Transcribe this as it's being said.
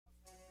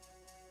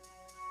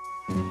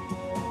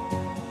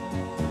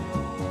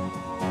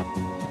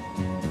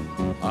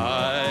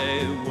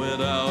I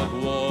went out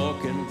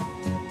walking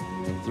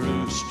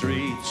through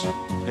streets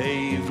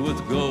paved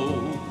with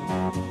gold,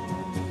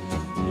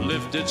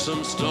 lifted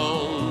some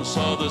stones,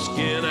 saw the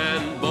skin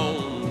and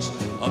bones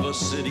of a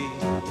city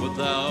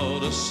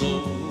without a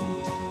soul.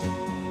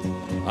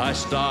 I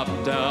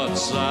stopped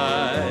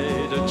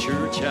outside a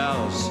church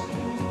house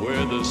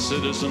where the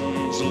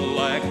citizens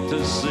like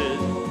to sit.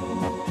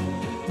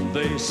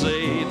 They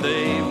say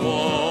they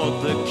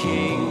want the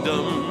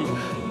kingdom,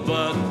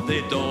 but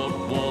they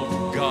don't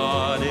want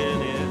God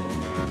in it.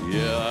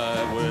 Yeah,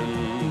 I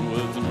went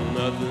with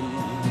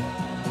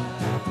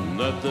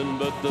nothing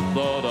but the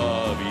thought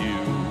of you.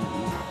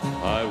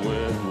 I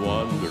went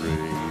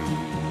wandering.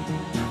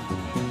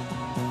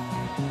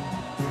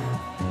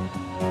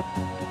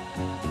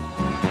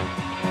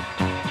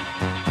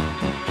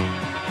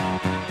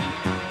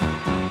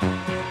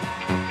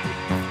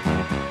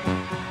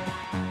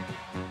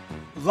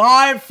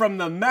 Live from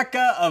the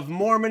Mecca of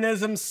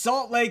Mormonism,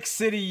 Salt Lake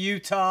City,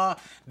 Utah.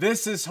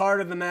 This is Heart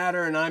of the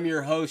Matter, and I'm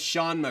your host,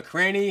 Sean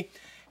McCraney.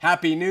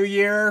 Happy New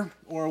Year,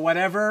 or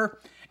whatever.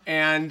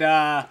 And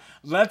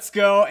let's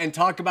go and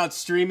talk about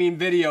streaming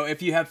video.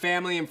 If you have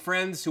family and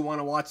friends who want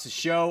to watch the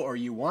show, or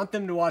you want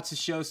them to watch the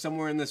show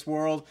somewhere in this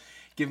world,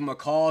 give them a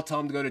call. Tell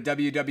them to go to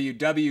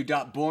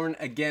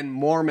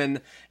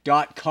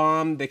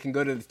www.bornagainmormon.com. They can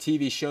go to the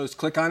TV shows,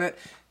 click on it. It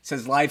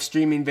says live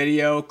streaming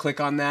video. Click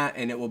on that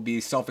and it will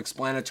be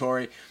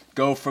self-explanatory.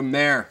 Go from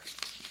there.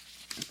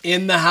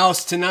 In the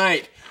house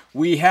tonight,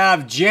 we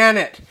have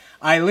Janet,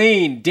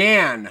 Eileen,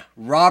 Dan,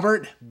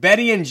 Robert,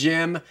 Betty and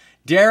Jim,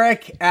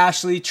 Derek,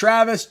 Ashley,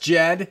 Travis,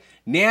 Jed,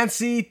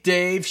 Nancy,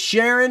 Dave,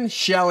 Sharon,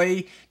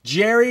 Shelley,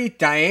 Jerry,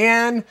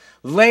 Diane,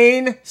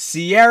 Lane,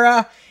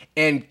 Sierra,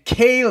 and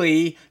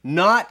Kaylee,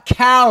 not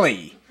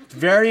Callie.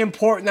 Very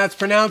important that's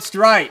pronounced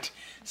right.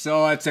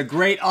 So it's a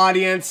great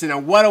audience,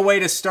 and what a way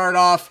to start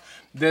off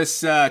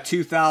this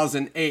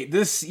 2008.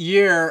 This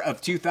year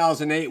of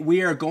 2008,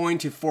 we are going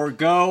to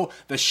forego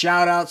the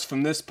shout-outs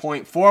from this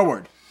point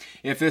forward.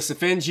 If this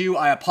offends you,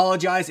 I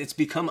apologize. It's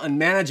become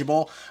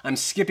unmanageable. I'm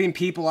skipping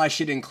people I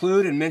should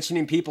include and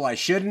mentioning people I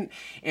shouldn't.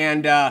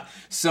 And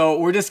so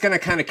we're just going to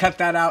kind of cut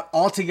that out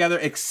altogether,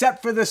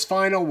 except for this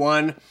final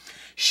one.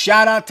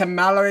 Shout out to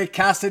Mallory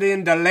Cassidy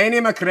and Delaney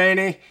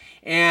McCraney.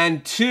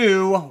 And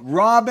to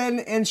Robin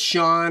and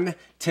Sean,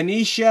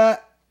 Tanisha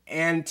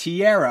and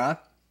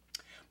Tierra,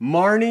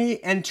 Marnie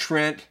and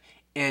Trent,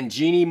 and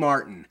Jeannie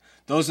Martin.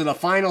 Those are the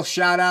final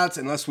shout outs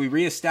unless we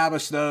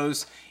reestablish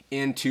those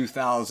in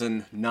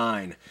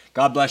 2009.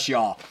 God bless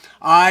y'all.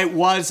 I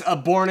Was a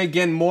Born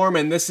Again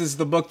Mormon. This is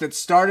the book that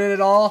started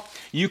it all.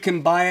 You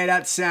can buy it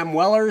at Sam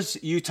Weller's,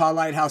 Utah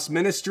Lighthouse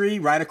Ministry,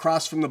 right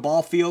across from the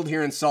ball field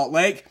here in Salt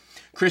Lake.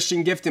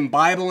 Christian Gift and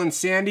Bible in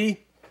Sandy.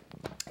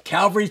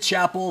 Calvary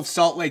Chapel of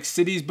Salt Lake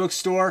City's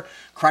bookstore,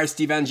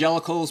 Christ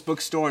Evangelical's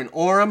bookstore in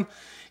Orem,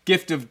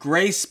 Gift of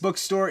Grace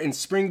bookstore in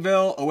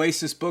Springville,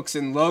 Oasis Books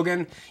in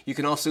Logan. You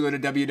can also go to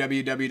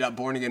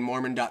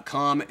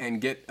www.bornagainmormon.com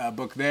and get a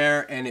book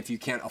there. And if you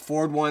can't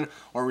afford one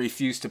or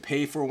refuse to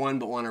pay for one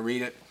but want to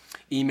read it,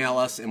 email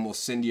us and we'll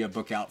send you a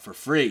book out for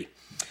free.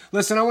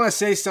 Listen, I want to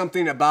say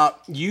something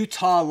about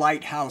Utah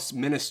Lighthouse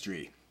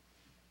Ministry.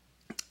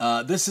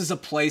 This is a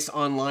place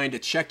online to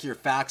check your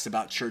facts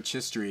about church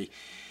history.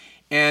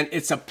 And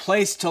it's a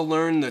place to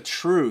learn the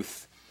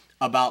truth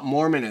about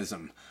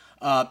Mormonism.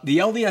 The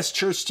LDS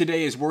Church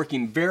today is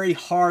working very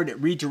hard at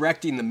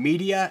redirecting the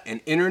media and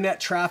internet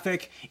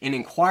traffic and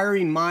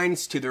inquiring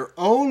minds to their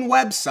own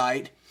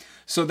website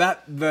so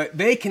that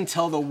they can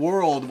tell the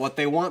world what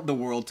they want the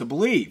world to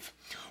believe.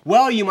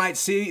 Well, you might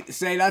say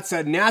that's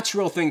a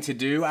natural thing to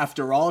do.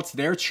 After all, it's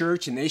their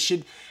church and they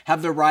should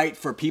have the right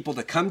for people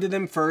to come to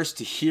them first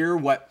to hear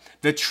what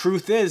the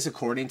truth is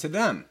according to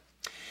them.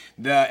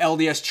 The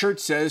LDS Church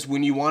says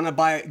when you want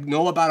to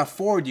know about a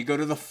Ford, you go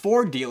to the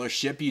Ford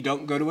dealership. You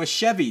don't go to a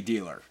Chevy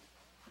dealer.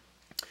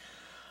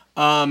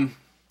 I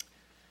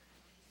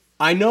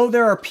know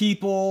there are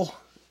people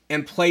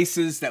and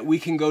places that we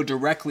can go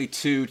directly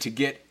to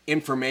get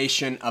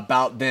information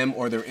about them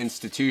or their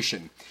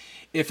institution.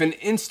 If an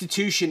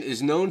institution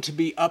is known to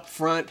be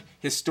upfront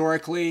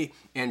historically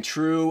and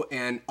true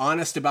and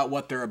honest about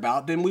what they're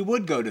about, then we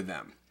would go to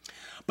them.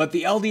 But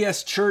the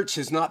LDS Church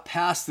has not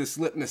passed this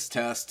litmus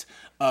test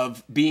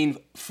of being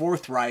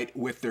forthright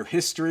with their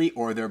history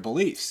or their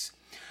beliefs.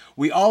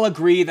 We all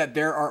agree that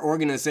there are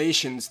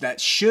organizations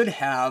that should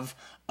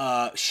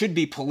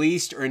be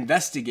policed or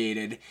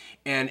investigated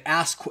and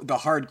ask the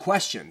hard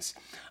questions.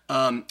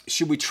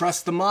 Should we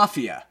trust the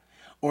mafia?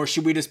 Or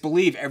should we just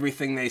believe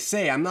everything they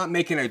say? I'm not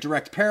making a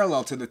direct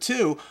parallel to the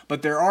two,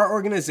 but there are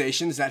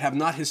organizations that have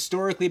not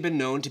historically been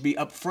known to be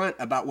upfront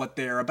about what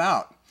they're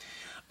about.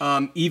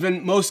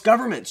 Even most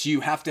governments, you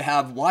have to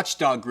have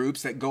watchdog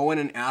groups that go in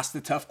and ask the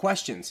tough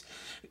questions.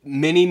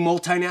 Many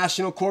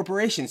multinational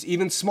corporations,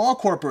 even small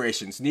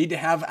corporations, need to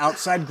have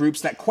outside groups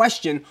that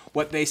question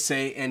what they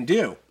say and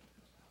do.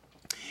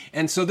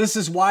 And so this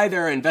is why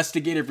there are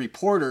investigative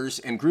reporters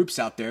and groups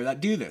out there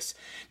that do this.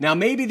 Now,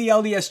 maybe the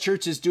LDS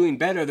Church is doing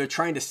better. They're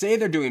trying to say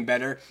they're doing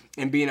better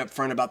and being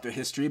upfront about their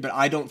history, but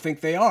I don't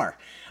think they are.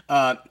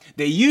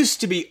 They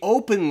used to be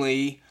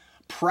openly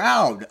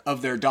proud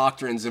of their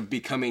doctrines of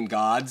becoming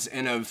gods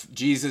and of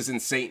Jesus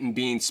and Satan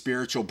being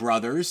spiritual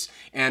brothers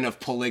and of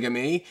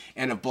polygamy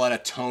and of blood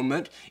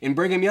atonement. In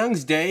Brigham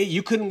Young's day,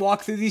 you couldn't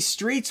walk through these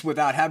streets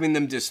without having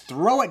them just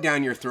throw it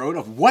down your throat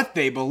of what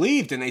they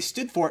believed, and they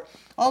stood for it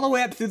all the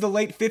way up through the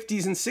late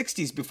 50s and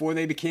 60s before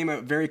they became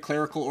a very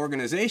clerical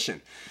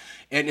organization.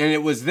 And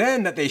it was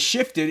then that they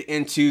shifted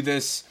into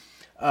this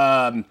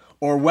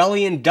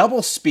Orwellian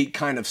doublespeak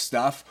kind of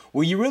stuff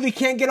where you really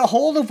can't get a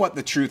hold of what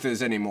the truth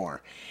is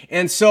anymore.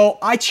 And so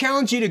I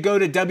challenge you to go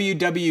to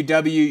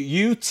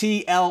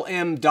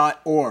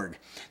www.utlm.org.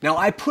 Now,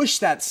 I push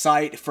that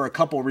site for a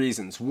couple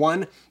reasons.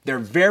 One, they're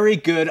very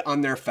good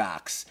on their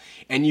facts.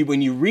 And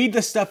when you read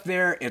the stuff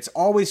there, it's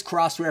always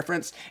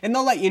cross-referenced, and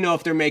they'll let you know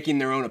if they're making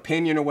their own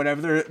opinion or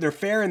whatever. They're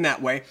fair in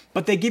that way,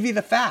 but they give you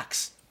the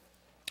facts.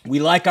 We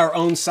like our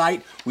own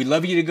site. We'd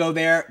love you to go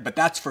there, but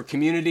that's for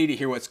community to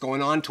hear what's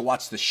going on, to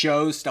watch the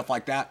shows, stuff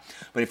like that.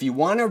 But if you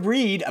want to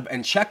read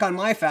and check on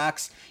my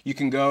facts, you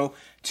can go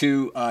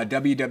to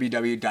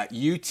www.utlm.org.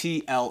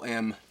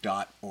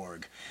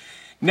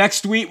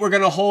 Next week, we're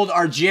going to hold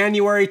our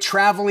January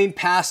Traveling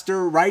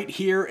Pastor right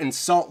here in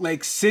Salt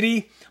Lake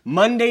City,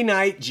 Monday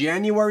night,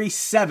 January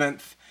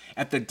 7th,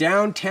 at the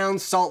downtown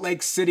Salt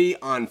Lake City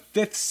on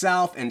 5th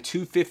South and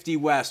 250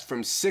 West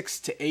from 6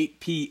 to 8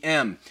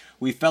 p.m.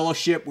 We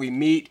fellowship, we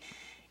meet,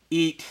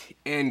 eat,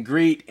 and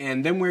greet,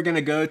 and then we're going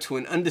to go to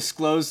an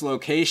undisclosed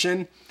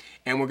location,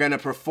 and we're going to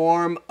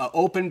perform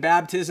open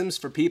baptisms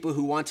for people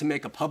who want to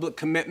make a public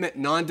commitment,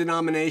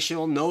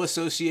 non-denominational, no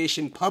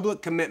association,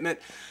 public commitment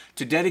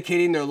to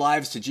dedicating their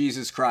lives to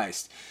Jesus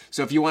Christ.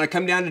 So if you want to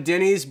come down to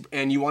Denny's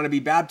and you want to be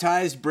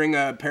baptized, bring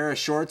a pair of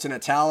shorts and a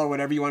towel or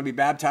whatever you want to be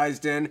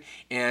baptized in,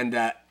 and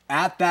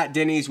at that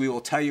Denny's, we will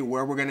tell you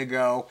where we're going to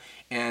go,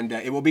 and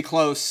it will be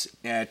close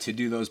to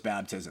do those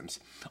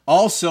baptisms.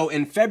 Also,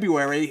 in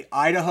February,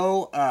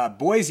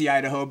 Boise,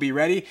 Idaho, be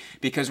ready,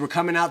 because we're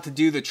coming out to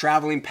do the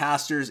Traveling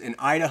Pastors in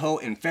Idaho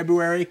in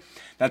February.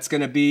 That's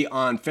going to be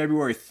on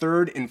February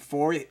 3rd and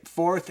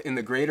 4th in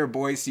the greater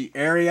Boise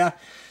area.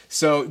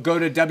 So go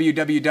to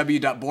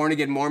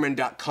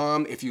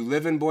www.bornagainmormon.com if you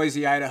live in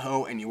Boise,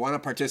 Idaho, and you want to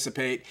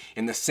participate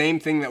in the same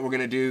thing that we're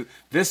going to do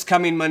this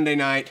coming Monday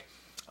night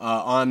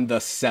on the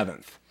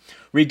 7th.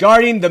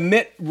 Regarding the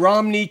Mitt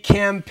Romney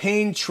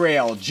campaign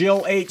trail,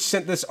 Jill H.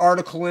 sent this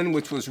article in,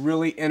 which was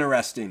really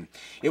interesting.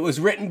 It was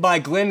written by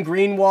Glenn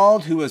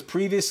Greenwald, who was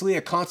previously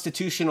a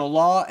constitutional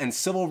law and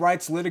civil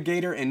rights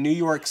litigator in New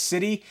York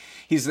City.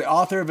 He's the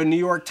author of a New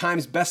York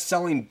Times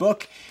best-selling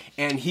book,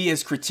 and he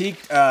has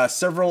critiqued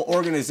several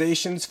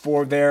organizations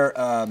for their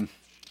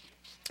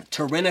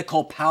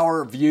tyrannical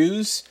power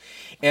views.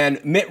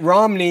 And Mitt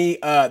Romney,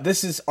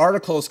 this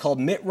article is called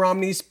Mitt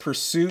Romney's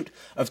Pursuit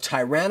of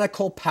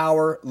Tyrannical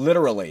Power,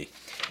 Literally.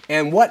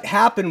 And what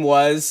happened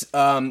was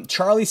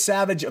Charlie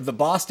Savage of the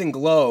Boston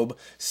Globe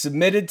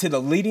submitted to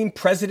the leading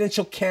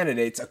presidential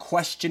candidates a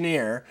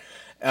questionnaire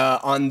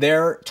on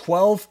their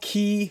 12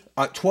 key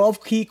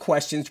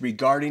questions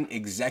regarding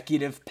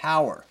executive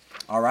power.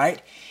 All right?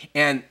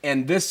 And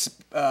this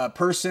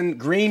person,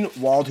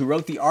 Greenwald, who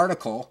wrote the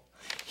article,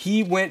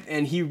 he went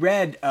and he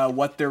read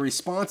what their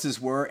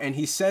responses were, and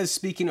he says,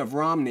 speaking of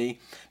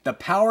Romney, the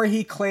power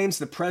he claims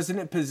the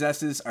president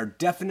possesses are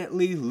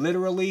definitely,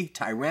 literally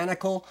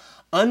tyrannical,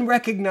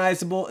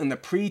 unrecognizable in the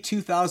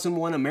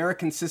pre-2001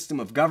 American system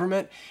of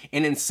government,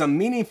 and in some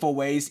meaningful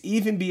ways,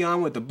 even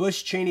beyond what the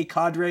Bush-Cheney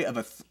cadre of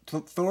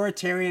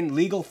authoritarian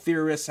legal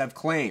theorists have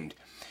claimed.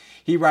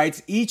 He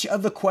writes, each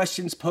of the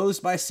questions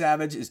posed by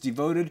Savage is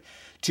devoted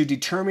to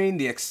determining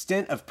the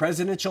extent of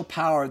presidential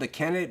power the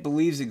candidate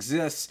believes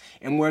exists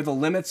and where the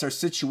limits are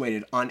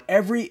situated. On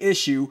every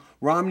issue,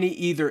 Romney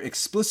either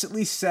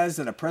explicitly says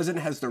that a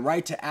president has the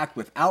right to act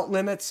without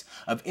limits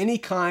of any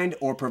kind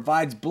or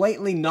provides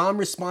blatantly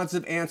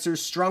non-responsive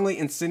answers, strongly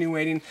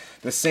insinuating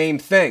the same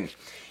thing.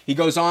 He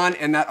goes on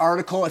in that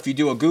article, if you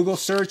do a Google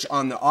search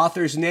on the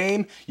author's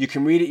name, you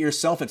can read it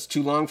yourself. It's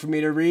too long for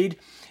me to read.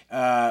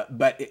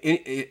 But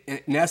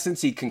in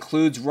essence, he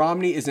concludes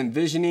Romney is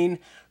envisioning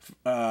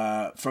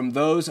from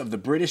those of the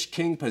British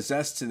king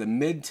possessed to the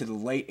mid to the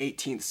late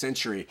 18th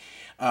century.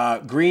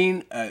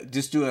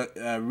 Just do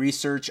a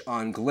research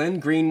on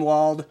Glenn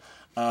Greenwald,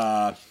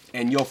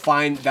 and you'll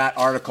find that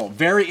article.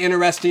 Very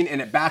interesting,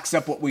 and it backs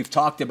up what we've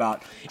talked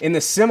about. In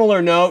the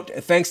similar note,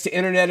 thanks to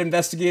internet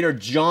investigator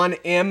John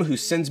M., who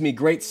sends me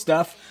great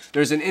stuff,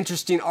 there's an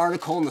interesting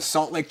article in the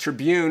Salt Lake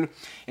Tribune,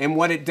 and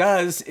what it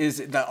does is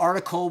the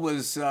article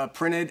was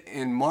printed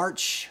in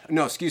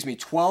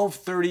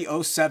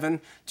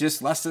 12/30/07,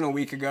 just less than a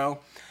week ago,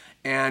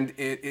 and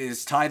it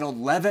is titled,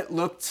 Levitt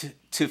Looked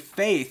to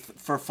Faith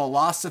for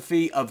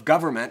Philosophy of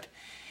Government,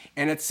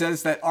 And it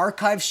says that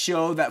archives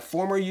show that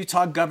former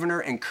Utah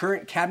governor and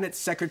current cabinet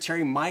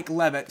secretary Mike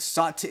Leavitt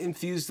sought to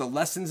infuse the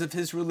lessons of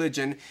his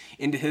religion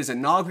into his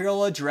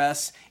inaugural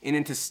address and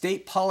into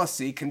state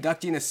policy,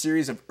 conducting a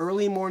series of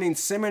early morning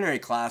seminary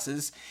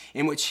classes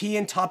in which he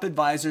and top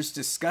advisors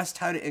discussed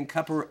how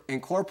to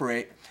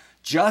incorporate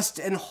just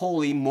and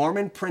holy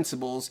Mormon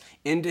principles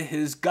into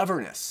his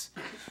governance.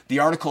 The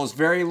article is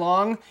very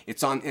long.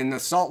 It's in the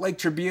Salt Lake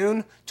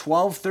Tribune,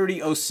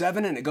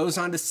 12/30/07, and it goes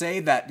on to say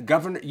that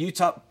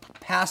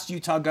past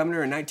Utah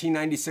governor in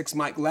 1996,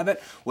 Mike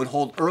Leavitt, would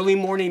hold early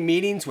morning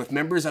meetings with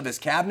members of his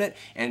cabinet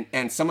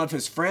and some of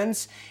his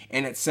friends,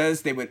 and it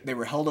says they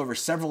were held over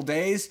several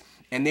days,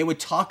 and they would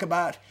talk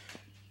about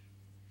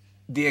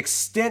the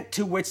extent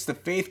to which the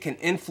faith can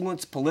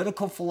influence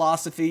political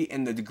philosophy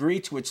and the degree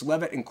to which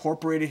Leavitt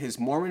incorporated his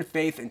Mormon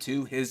faith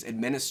into his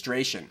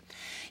administration.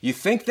 You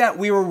think that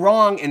we were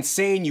wrong in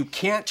saying you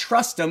can't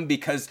trust them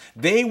because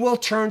they will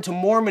turn to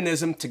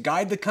Mormonism to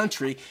guide the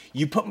country.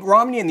 You put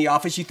Romney in the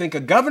office, you think a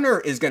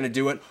governor is going to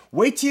do it.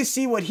 Wait till you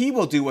see what he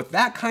will do with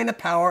that kind of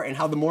power and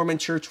how the Mormon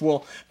church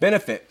will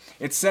benefit.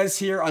 It says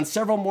here, on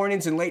several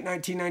mornings in late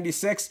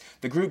 1996,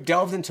 the group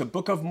delved into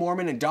Book of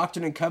Mormon and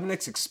Doctrine and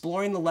Covenants,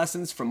 exploring the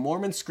lessons from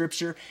Mormon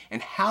scripture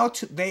and how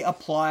they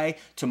apply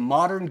to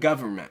modern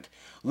government.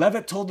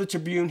 Leavitt told the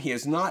Tribune he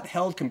has not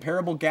held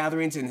comparable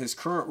gatherings in his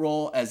current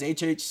role as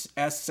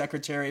HHS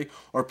Secretary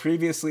or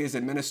previously as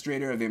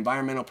Administrator of the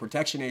Environmental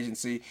Protection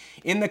Agency.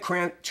 In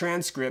the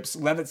transcripts,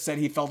 Leavitt said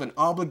he felt an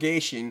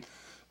obligation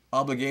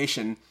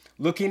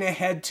looking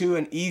ahead to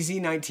an easy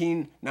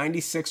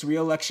 1996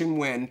 re-election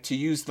win to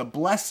use the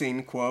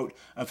blessing, quote,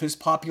 of his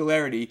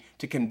popularity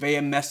to convey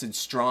a message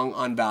strong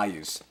on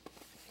values.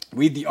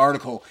 Read the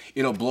article.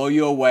 It'll blow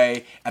you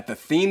away at the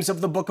themes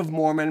of the Book of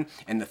Mormon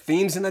and the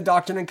themes in the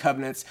Doctrine and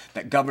Covenants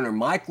that Governor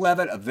Mike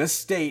Leavitt of this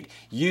state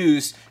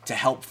used to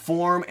help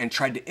form and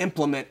tried to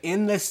implement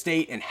in this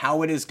state and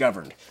how it is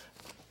governed.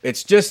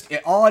 It's just,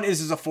 all it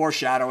is a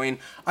foreshadowing.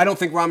 I don't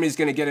think Romney's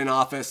going to get in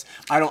office.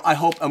 I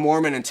hope a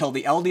Mormon, until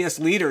the LDS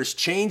leaders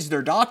change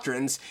their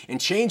doctrines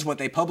and change what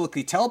they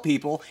publicly tell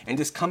people and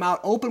just come out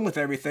open with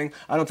everything,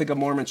 I don't think a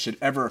Mormon should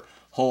ever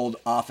hold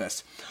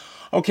office.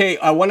 Okay,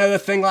 one other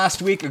thing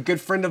last week, a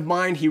good friend of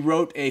mine, he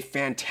wrote a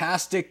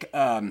fantastic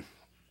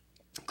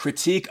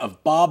critique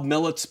of Bob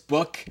Millett's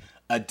book,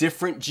 A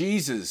Different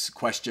Jesus, ?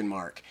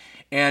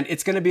 And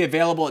it's going to be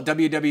available at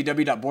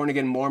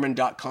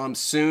www.bornagainmormon.com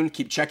soon.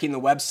 Keep checking the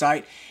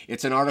website.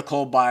 It's an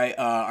article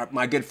by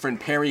my good friend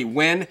Perry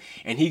Wynn,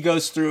 and he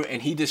goes through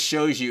and he just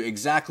shows you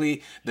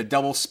exactly the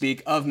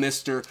doublespeak of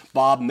Mr.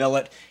 Bob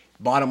Millett.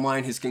 Bottom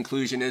line, his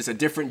conclusion is a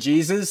different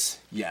Jesus?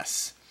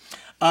 Yes.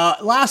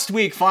 Last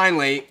week,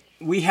 finally,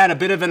 we had a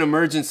bit of an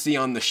emergency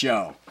on the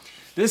show.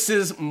 This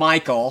is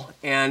Michael,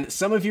 and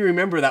some of you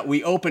remember that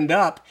we opened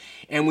up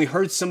and we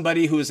heard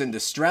somebody who was in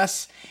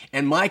distress,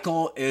 and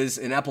Michael is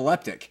an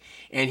epileptic,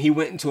 and he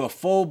went into a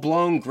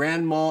full-blown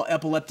grand mal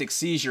epileptic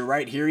seizure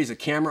right here. He's a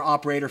camera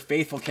operator,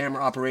 faithful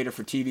camera operator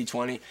for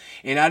TV20,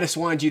 and I just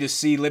wanted you to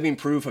see living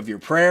proof of your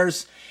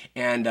prayers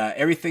and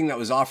everything that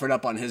was offered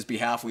up on his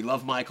behalf. We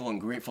love Michael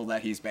and grateful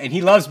that and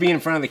he loves being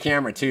in front of the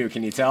camera too,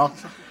 can you tell?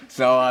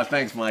 So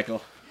thanks,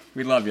 Michael.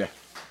 We love you.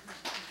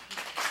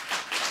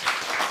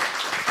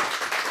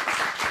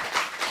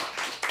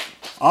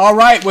 All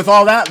right, with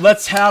all that,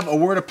 let's have a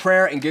word of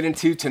prayer and get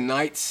into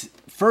tonight's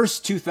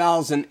first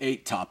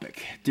 2008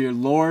 topic. Dear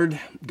Lord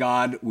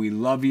God, we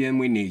love you and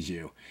we need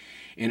you.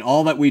 In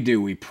all that we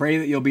do, we pray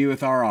that you'll be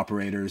with our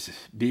operators,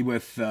 be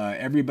with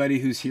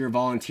everybody who's here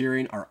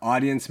volunteering, our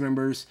audience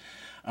members.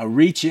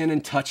 Reach in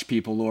and touch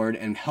people, Lord,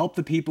 and help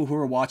the people who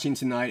are watching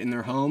tonight in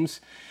their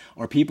homes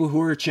or people who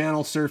are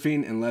channel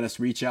surfing, and let us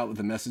reach out with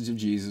the message of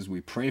Jesus.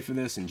 We pray for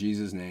this in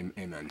Jesus' name,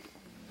 amen.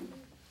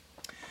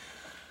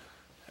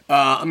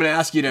 I'm going to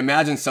ask you to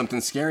imagine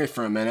something scary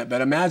for a minute, but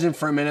imagine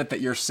for a minute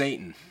that you're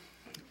Satan,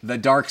 the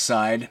dark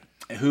side,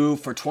 who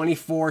for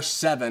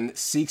 24/7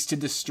 seeks to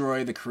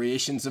destroy the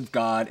creations of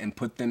God and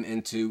put them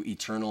into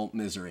eternal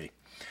misery.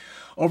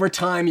 Over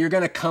time, you're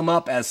going to come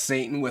up as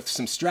Satan with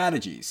some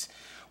strategies.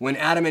 When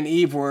Adam and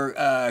Eve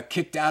were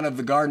kicked out of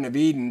the Garden of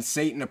Eden,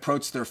 Satan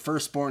approached their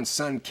firstborn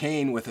son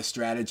Cain with a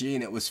strategy,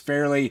 and it was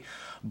fairly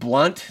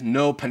blunt,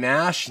 no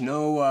panache,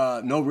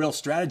 no real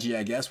strategy,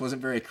 I guess.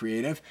 Wasn't very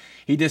creative.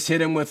 He just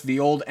hit him with the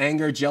old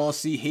anger,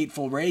 jealousy,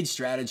 hateful rage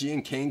strategy,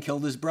 and Cain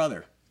killed his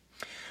brother.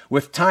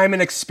 With time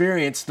and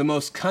experience, the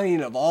most cunning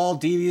of all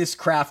devious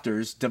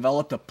crafters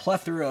developed a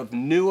plethora of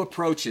new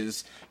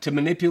approaches to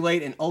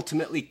manipulate and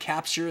ultimately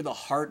capture the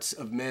hearts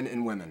of men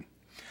and women.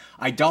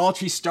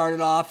 Idolatry started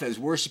off as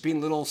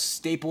worshiping little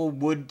staple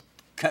wood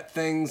cut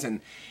things and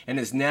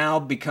has now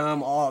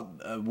become all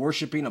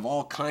worshiping of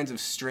all kinds of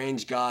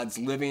strange gods,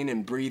 living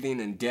and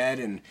breathing and dead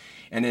and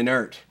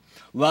inert.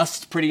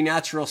 Lust's pretty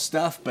natural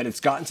stuff, but it's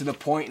gotten to the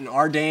point in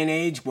our day and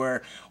age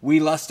where we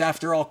lust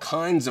after all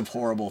kinds of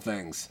horrible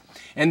things.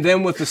 And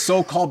then with the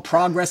so-called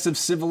progress of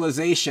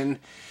civilization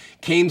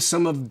came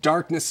some of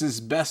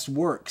darkness's best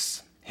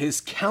works,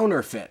 his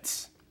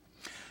counterfeits.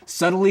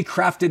 subtly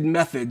crafted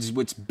methods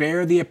which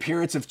bear the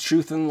appearance of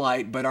truth and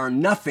light, but are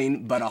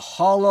nothing but a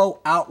hollow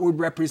outward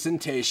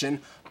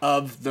representation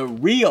of the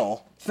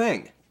real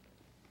thing.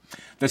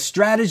 This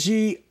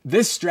strategy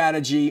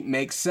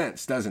makes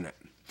sense, doesn't it?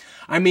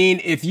 I mean,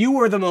 if you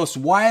were the most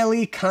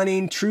wily,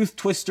 cunning truth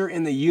twister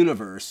in the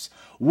universe,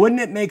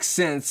 wouldn't it make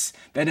sense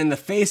that in the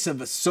face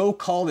of a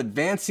so-called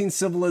advancing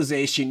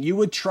civilization, you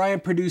would try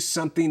and produce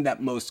something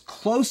that most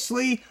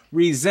closely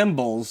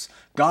resembles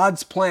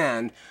God's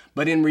plan,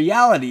 but in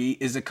reality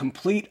is a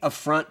complete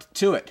affront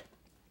to it?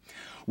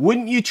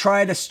 Wouldn't you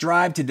try to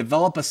strive to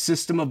develop a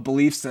system of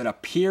beliefs that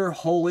appear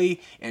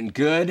holy and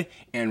good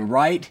and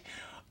right,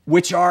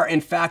 which are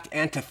in fact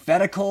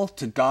antithetical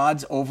to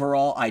God's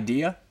overall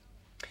idea?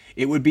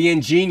 It would be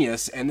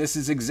ingenious, and this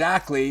is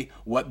exactly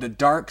what the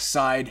dark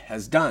side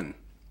has done.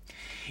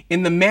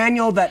 In the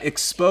manual that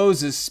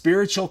exposes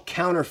spiritual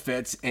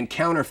counterfeits and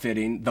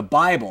counterfeiting, the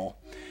Bible,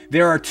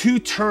 there are two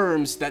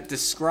terms that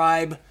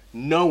describe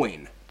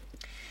knowing.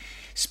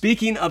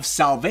 Speaking of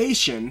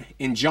salvation,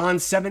 in John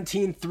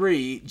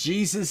 17:3,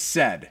 Jesus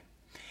said,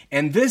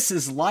 "And this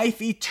is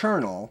life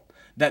eternal,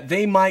 that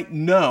they might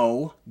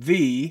know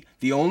thee,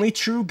 the only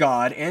true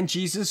God, and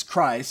Jesus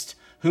Christ,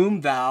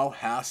 whom thou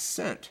hast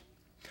sent."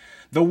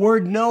 The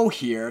word know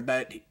here,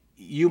 that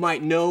you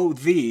might know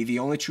thee, the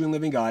only true and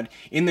living God,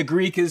 in the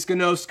Greek is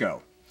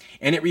gnosko,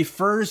 and it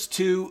refers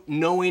to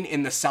knowing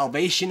in the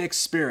salvation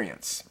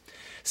experience.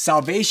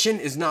 Salvation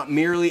is not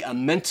merely a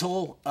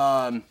mental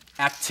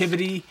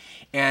activity,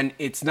 and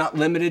it's not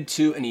limited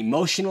to an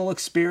emotional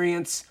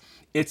experience.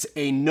 It's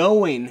a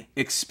knowing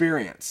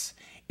experience.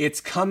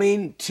 It's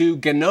coming to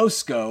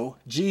gnosko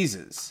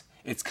Jesus.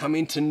 It's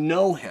coming to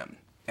know him,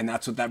 and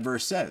that's what that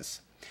verse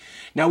says.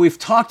 Now, we've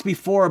talked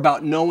before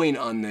about knowing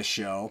on this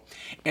show,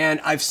 and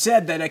I've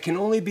said that it can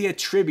only be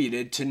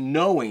attributed to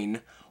knowing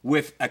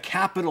with a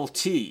capital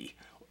T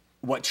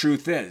what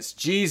truth is.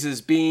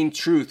 Jesus being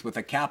truth with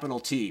a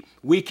capital T.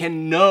 We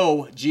can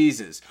know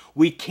Jesus.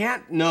 We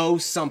can't know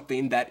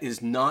something that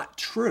is not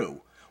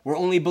true. We're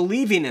only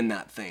believing in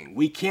that thing.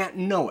 We can't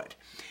know it.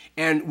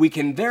 And we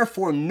can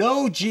therefore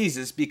know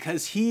Jesus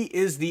because he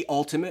is the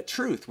ultimate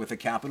truth with a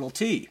capital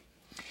T.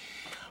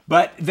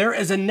 But there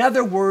is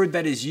another word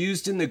that is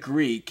used in the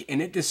Greek,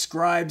 and it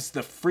describes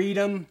the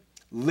freedom,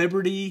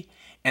 liberty,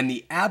 and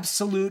the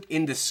absolute,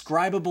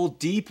 indescribable,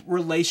 deep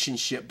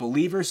relationship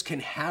believers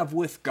can have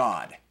with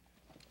God.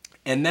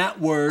 And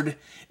that word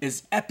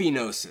is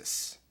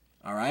epignosis,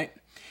 all right?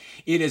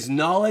 It is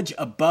knowledge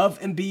above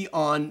and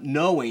beyond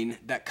knowing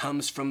that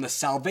comes from the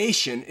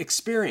salvation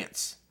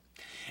experience.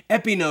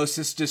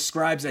 Epignosis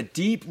describes a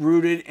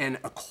deep-rooted and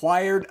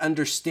acquired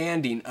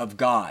understanding of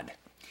God.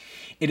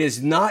 It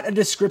is not a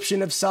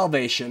description of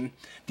salvation.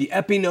 The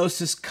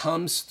epignosis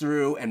comes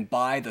through and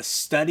by the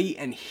study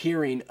and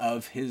hearing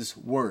of his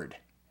word.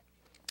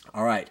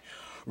 All right.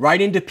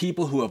 Writing to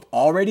people who have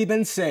already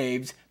been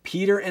saved,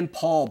 Peter and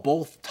Paul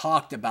both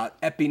talked about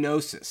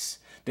epignosis.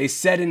 They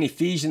said in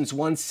Ephesians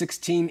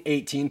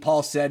 1:16-18,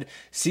 Paul said, I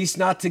cease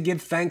not to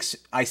give thanks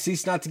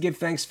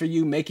for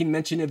you, making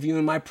mention of you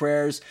in my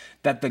prayers,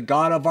 that the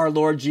God of our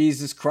Lord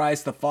Jesus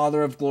Christ, the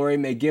Father of glory,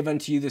 may give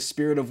unto you the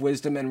spirit of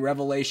wisdom and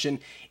revelation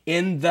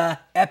in the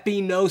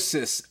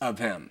epignosis of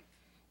him.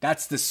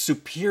 That's the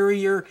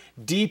superior,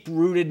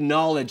 deep-rooted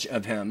knowledge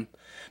of him.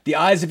 The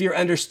eyes of your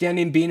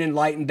understanding being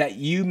enlightened, that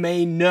you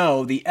may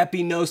know, the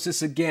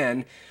epignosis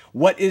again,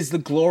 what is the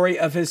glory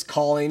of his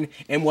calling,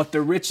 and what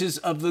the riches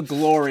of the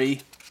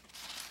glory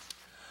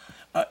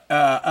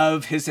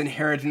of his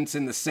inheritance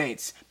in the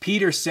saints.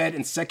 Peter said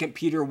in 2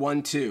 Peter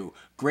 1:2,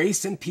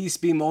 grace and peace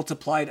be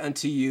multiplied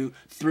unto you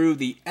through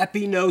the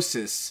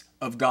epignosis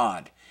of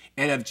God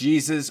and of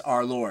Jesus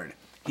our Lord.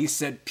 He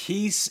said,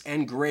 peace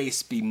and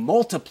grace be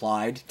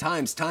multiplied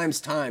times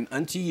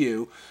unto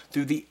you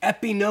through the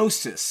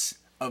epignosis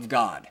of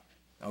God.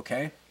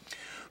 Okay?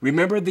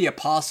 Remember, the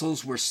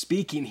apostles were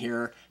speaking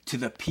here to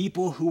the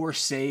people who were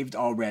saved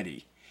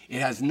already.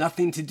 It has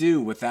nothing to do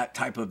with that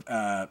type of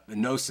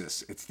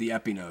gnosis. It's the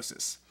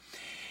epignosis.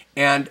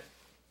 And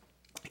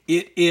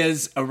it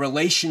is a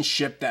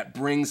relationship that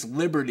brings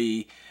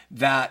liberty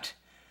that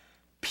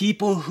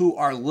people who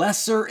are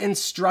lesser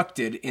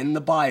instructed in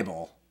the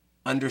Bible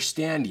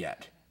understand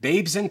yet.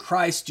 Babes in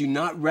Christ do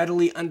not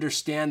readily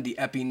understand the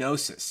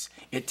epignosis.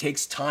 It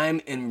takes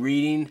time in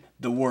reading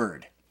the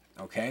Word.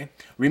 Okay?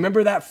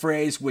 Remember that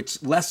phrase,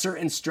 which lesser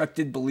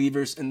instructed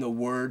believers in the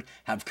Word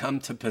have come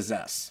to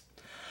possess.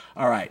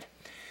 All right.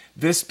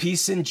 This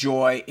peace and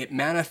joy, it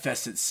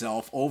manifests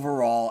itself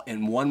overall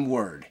in one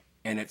word,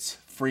 and it's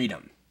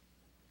freedom.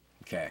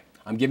 Okay.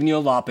 I'm giving you a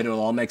lot, but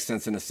it'll all make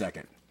sense in a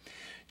second.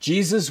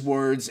 Jesus'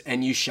 words,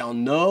 and you shall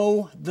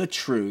know the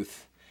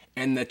truth,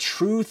 and the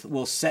truth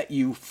will set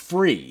you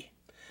free.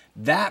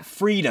 That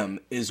freedom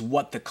is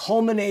what the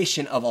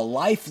culmination of a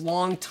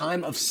lifelong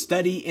time of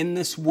study in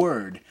this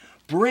word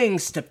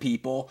brings to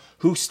people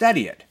who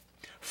study it.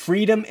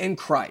 Freedom in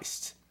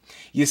Christ.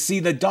 You see,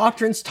 the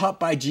doctrines taught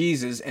by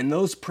Jesus and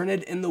those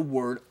printed in the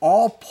Word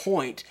all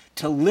point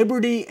to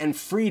liberty and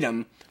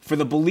freedom for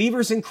the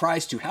believers in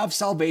Christ who have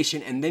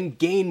salvation and then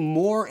gain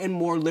more and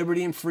more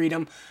liberty and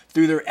freedom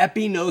through their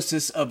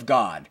epignosis of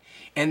God.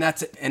 And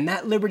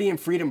that liberty and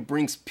freedom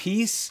brings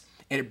peace,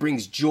 and it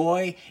brings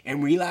joy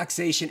and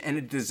relaxation and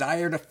a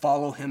desire to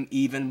follow him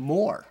even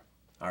more.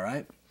 All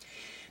right?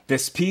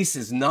 This peace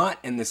is not,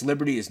 and this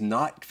liberty is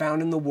not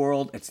found in the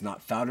world. It's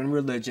not found in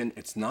religion.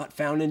 It's not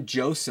found in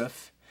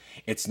Joseph.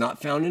 It's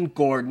not found in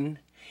Gordon.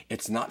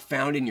 It's not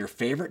found in your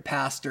favorite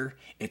pastor.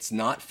 It's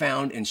not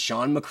found in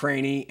Sean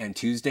McCraney and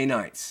Tuesday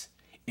nights.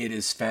 It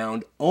is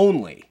found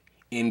only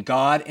in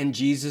God and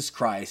Jesus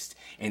Christ,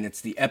 and it's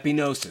the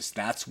epignosis.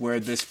 That's where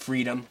this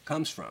freedom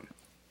comes from.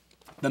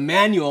 The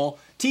manual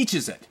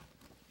teaches it.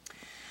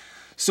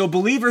 So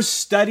believers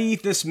study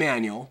this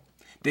manual.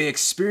 They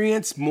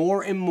experience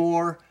more and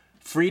more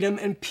freedom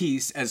and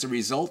peace as a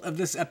result of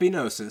this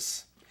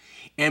epignosis.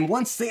 And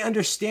once they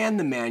understand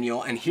the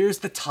manual, and here's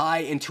the tie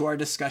into our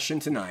discussion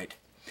tonight,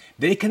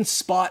 they can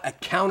spot a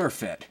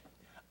counterfeit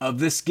of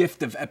this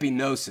gift of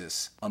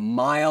epignosis a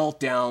mile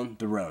down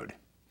the road.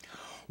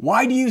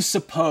 Why do you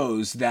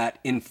suppose that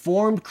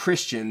informed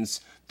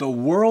Christians the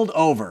world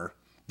over,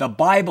 the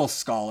Bible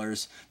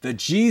scholars, the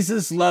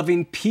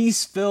Jesus-loving,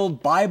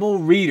 peace-filled Bible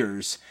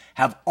readers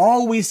have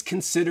always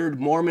considered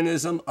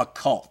Mormonism a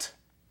cult?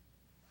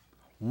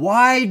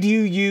 Why do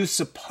you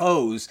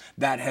suppose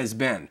that has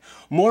been?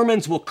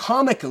 Mormons will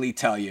comically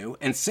tell you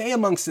and say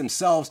amongst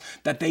themselves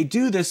that they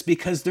do this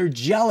because they're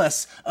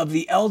jealous of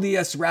the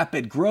LDS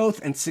rapid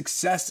growth and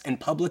success and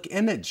public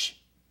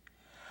image.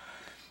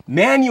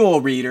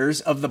 Manual readers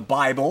of the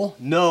Bible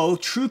know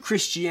true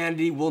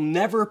Christianity will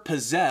never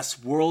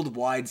possess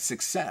worldwide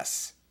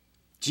success.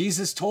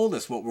 Jesus told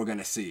us what we're going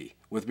to see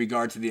with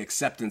regard to the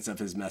acceptance of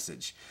his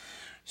message.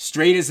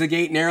 Straight is the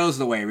gate, narrow is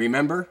the way,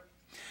 remember?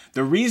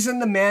 The reason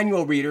the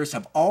manual readers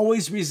have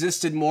always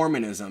resisted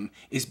Mormonism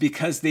is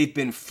because they've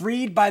been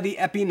freed by the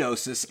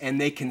epignosis and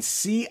they can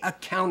see a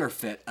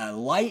counterfeit a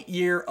light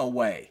year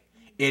away.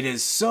 It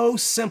is so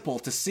simple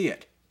to see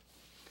it.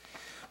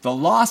 The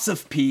loss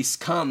of peace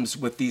comes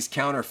with these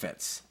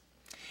counterfeits.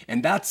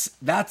 And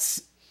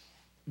that's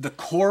the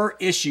core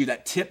issue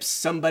that tips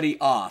somebody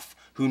off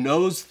who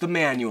knows the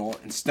manual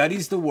and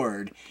studies the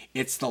word.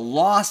 It's the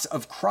loss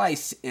of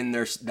Christ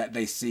that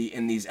they see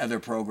in these other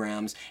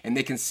programs, and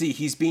they can see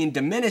he's being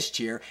diminished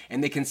here,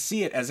 and they can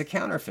see it as a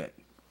counterfeit.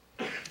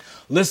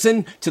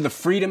 Listen to the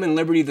freedom and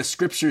liberty the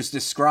scriptures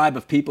describe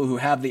of people who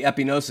have the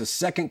epignosis.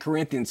 2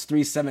 Corinthians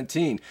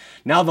 3:17.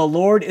 Now the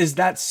Lord is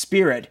that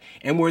Spirit,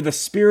 and where the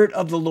Spirit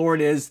of the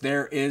Lord is,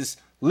 there is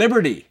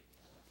liberty.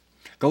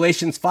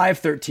 Galatians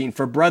 5:13.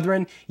 For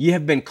brethren, ye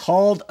have been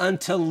called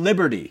unto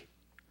liberty.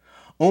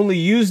 Only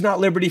use not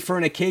liberty for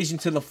an occasion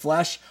to the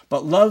flesh,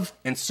 but love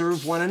and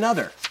serve one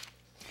another.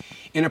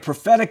 In a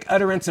prophetic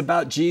utterance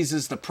about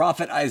Jesus, the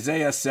prophet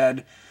Isaiah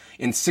said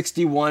in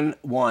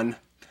 61:1,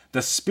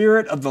 the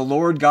Spirit of the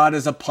Lord God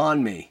is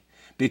upon me,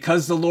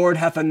 because the Lord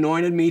hath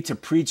anointed me to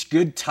preach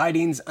good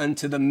tidings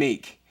unto the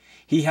meek.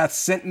 He hath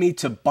sent me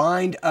to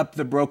bind up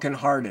the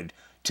brokenhearted,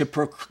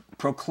 to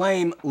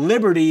proclaim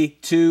liberty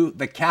to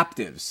the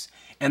captives,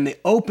 and the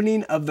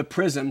opening of the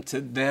prison to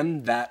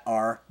them that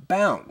are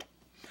bound.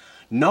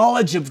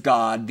 Knowledge of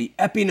God, the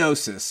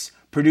epignosis,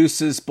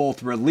 produces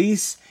both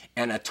release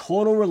and a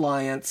total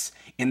reliance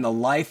in the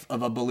life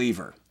of a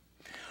believer.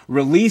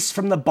 Release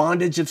from the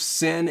bondage of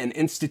sin and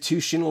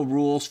institutional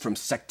rules, from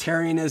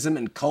sectarianism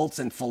and cults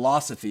and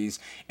philosophies,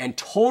 and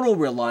total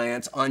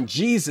reliance on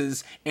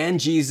Jesus and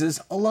Jesus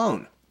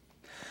alone.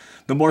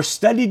 The more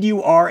studied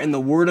you are in the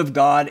Word of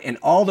God and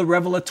all the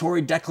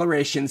revelatory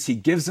declarations he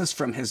gives us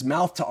from his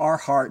mouth to our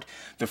heart,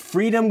 the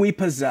freedom we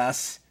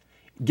possess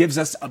gives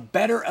us a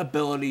better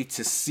ability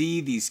to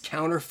see these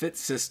counterfeit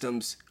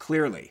systems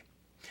clearly.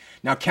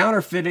 Now,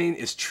 counterfeiting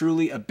is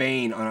truly a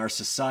bane on our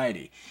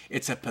society.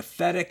 It's a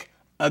pathetic,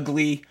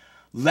 ugly,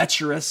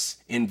 lecherous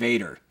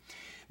invader.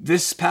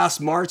 This past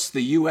March,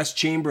 the U.S.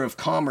 Chamber of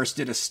Commerce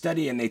did a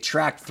study and they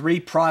tracked 3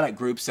 product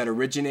groups that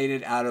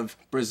originated out of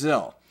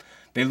Brazil.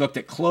 They looked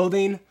at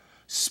clothing,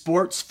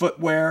 sports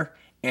footwear,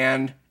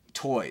 and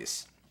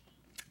toys.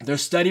 Their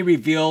study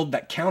revealed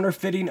that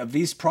counterfeiting of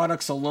these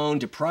products alone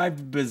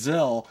deprived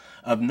Brazil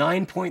of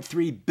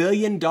 $9.3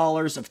 billion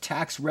of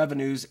tax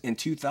revenues in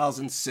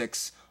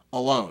 2006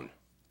 alone.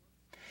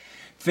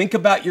 Think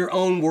about your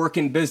own work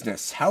in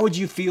business. How would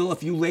you feel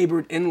if you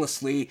labored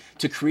endlessly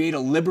to create a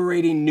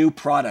liberating new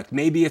product?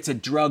 Maybe it's a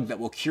drug that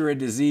will cure a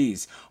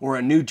disease, or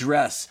a new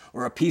dress,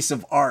 or a piece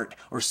of art,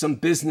 or some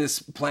business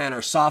plan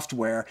or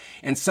software,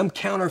 and some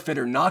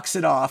counterfeiter knocks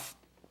it off,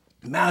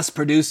 mass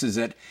produces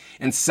it,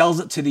 and sells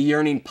it to the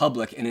yearning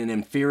public in an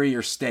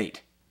inferior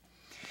state.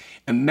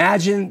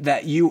 Imagine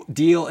that you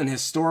deal in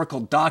historical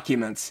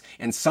documents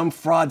and some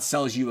fraud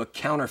sells you a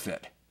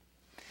counterfeit.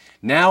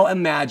 Now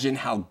imagine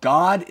how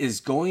God is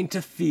going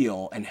to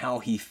feel and how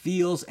he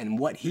feels and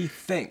what he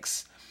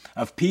thinks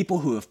of people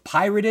who have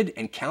pirated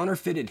and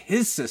counterfeited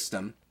his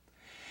system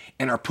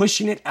and are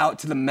pushing it out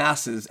to the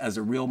masses as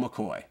a real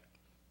McCoy.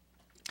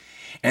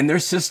 And their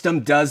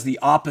system does the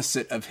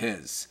opposite of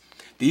his.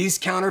 These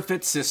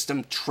counterfeit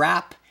systems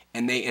trap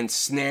and they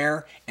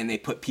ensnare and they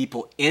put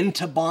people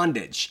into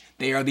bondage.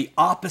 They are the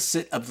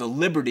opposite of the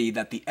liberty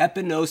that the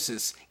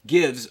epignosis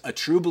gives a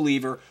true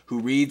believer who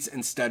reads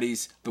and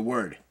studies the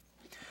Word.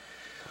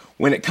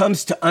 When it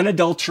comes to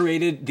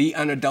the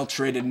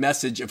unadulterated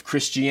message of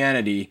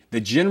Christianity,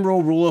 the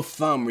general rule of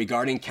thumb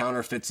regarding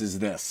counterfeits is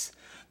this.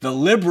 The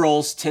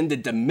liberals tend to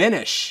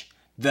diminish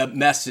the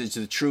message,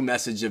 the true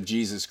message of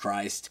Jesus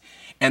Christ,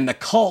 and the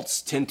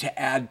cults tend to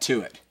add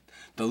to it.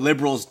 The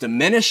liberals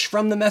diminish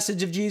from the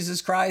message of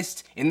Jesus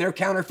Christ in their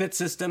counterfeit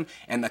system,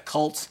 and the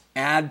cults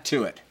add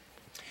to it.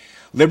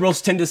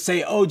 Liberals tend to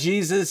say, oh,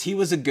 Jesus, he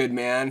was a good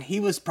man.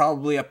 He was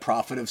probably a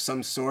prophet of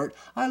some sort.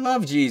 I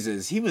love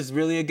Jesus. He was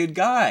really a good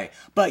guy.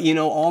 But,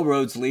 all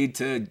roads lead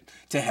to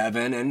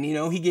heaven. And,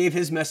 he gave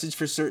his message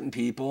for certain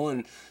people.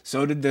 And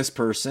so did this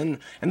person.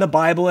 And the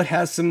Bible, it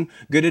has some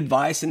good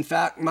advice. In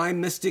fact, my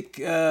mystic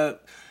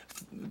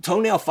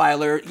toenail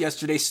filer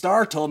yesterday,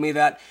 Star, told me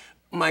that,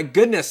 my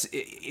goodness,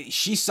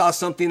 she saw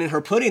something in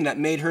her pudding that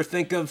made her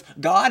think of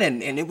God,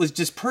 and it was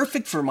just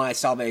perfect for my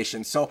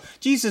salvation. So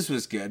Jesus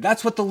was good.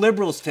 That's what the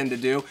liberals tend to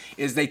do,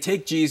 is they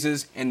take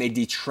Jesus and they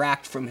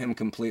detract from him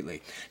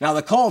completely. Now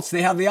the cults,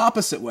 they have the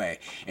opposite way.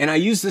 And I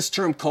use this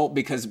term cult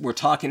because we're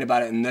talking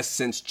about it in this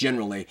sense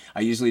generally. I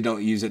usually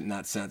don't use it in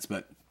that sense,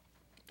 but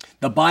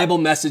the Bible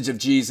message of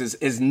Jesus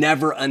is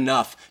never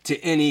enough to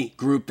any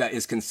group that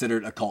is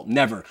considered a cult.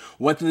 Never.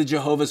 What do the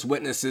Jehovah's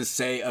Witnesses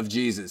say of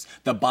Jesus?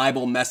 The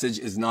Bible message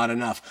is not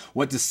enough.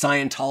 What do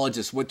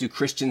Scientologists, what do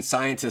Christian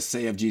Scientists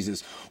say of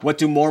Jesus? What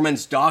do Mormon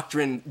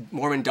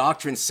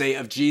doctrines say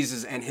of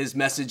Jesus and his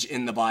message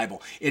in the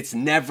Bible? It's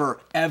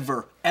never,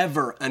 ever,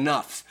 ever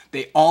enough.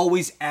 They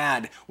always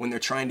add when they're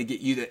trying to get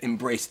you to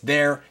embrace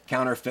their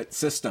counterfeit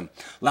system.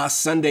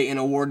 Last Sunday in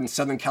a ward in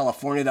Southern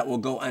California that will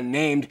go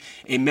unnamed,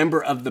 a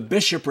member of the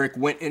bishopric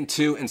went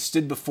into and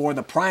stood before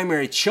the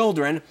primary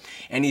children,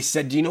 and he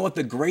said, do you know what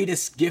the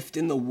greatest gift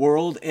in the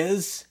world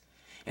is?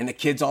 And the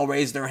kids all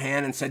raised their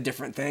hand and said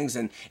different things,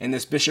 and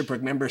this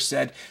bishopric member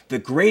said, the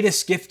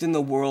greatest gift in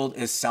the world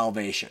is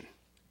salvation.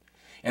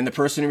 And the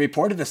person who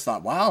reported this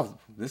thought, wow,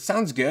 this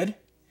sounds good.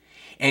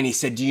 And he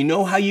said, do you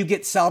know how you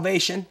get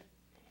salvation?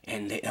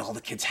 And all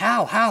the kids,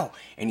 how?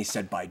 And he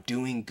said, by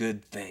doing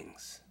good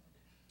things.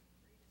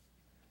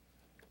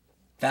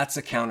 That's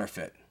a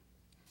counterfeit.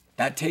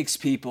 That takes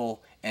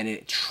people and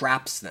it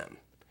traps them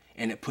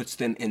and it puts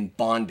them in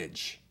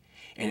bondage.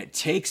 And it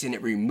takes and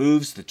it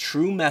removes the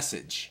true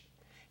message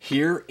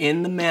here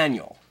in the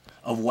manual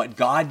of what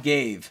God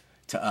gave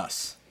to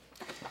us.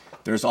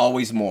 There's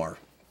always more.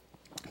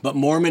 But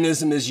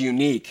Mormonism is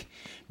unique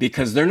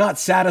because they're not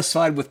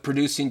satisfied with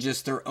producing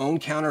just their own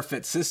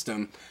counterfeit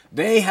system.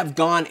 They have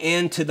gone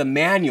into the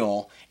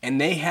manual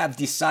and they have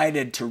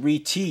decided to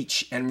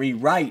reteach and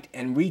rewrite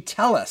and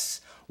retell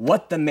us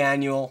what the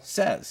manual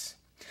says.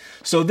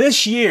 So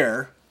this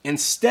year,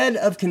 instead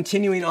of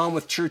continuing on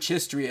with church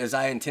history as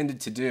I intended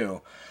to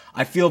do,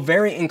 I feel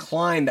very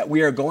inclined that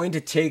we are going to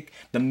take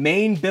the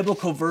main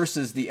biblical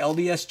verses the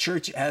LDS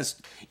Church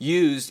has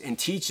used and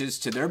teaches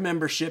to their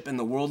membership and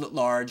the world at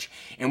large,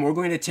 and we're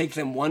going to take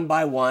them one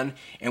by one,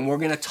 and we're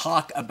going to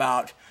talk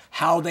about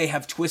how they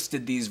have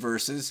twisted these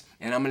verses,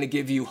 and I'm going to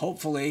give you,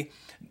 hopefully,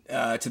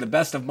 to the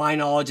best of my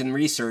knowledge and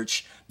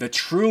research, the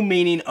true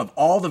meaning of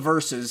all the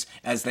verses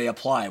as they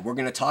apply. We're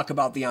going to talk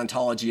about the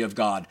ontology of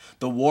God,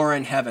 the war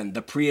in heaven,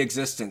 the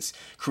pre-existence,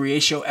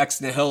 creatio ex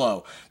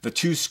nihilo, the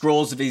two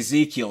scrolls of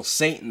Ezekiel,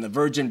 Satan, the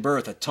virgin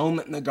birth,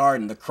 atonement in the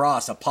garden, the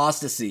cross,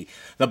 apostasy,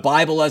 the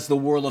Bible as the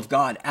word of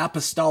God,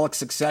 apostolic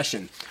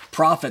succession,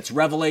 prophets,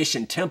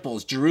 revelation,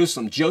 temples,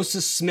 Jerusalem,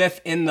 Joseph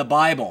Smith in the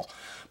Bible,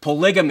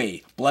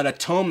 polygamy, blood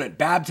atonement,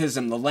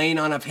 baptism, the laying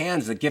on of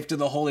hands, the gift of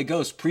the Holy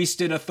Ghost,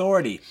 priesthood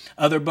authority,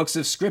 other books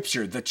of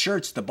Scripture, the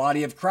church, the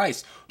body of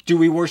Christ. Do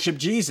we worship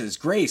Jesus?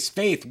 Grace,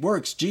 faith,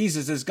 works,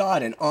 Jesus is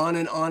God, and on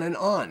and on and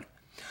on.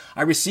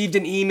 I received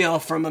an email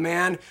from a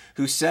man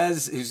whose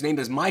name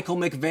is Michael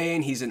McVeigh,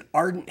 and he's an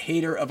ardent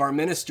hater of our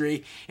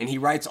ministry, and he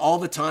writes all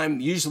the time,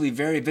 usually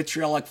very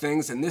vitriolic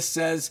things, and this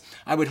says,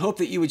 I would hope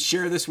that you would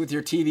share this with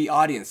your TV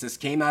audience. This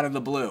came out of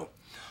the blue.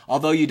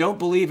 Although you don't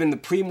believe in the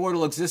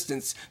premortal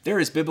existence, there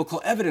is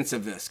biblical evidence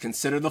of this.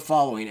 Consider the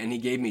following, and he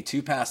gave me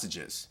two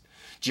passages.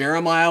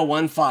 Jeremiah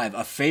 1:5,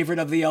 a favorite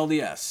of the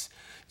LDS.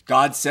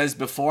 God says,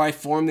 before I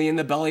formed thee in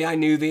the belly I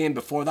knew thee, and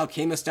before thou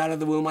camest out of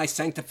the womb I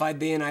sanctified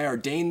thee, and I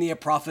ordained thee a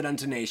prophet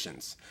unto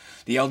nations.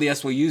 The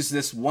LDS will use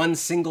this one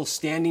single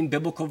standing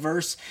biblical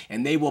verse,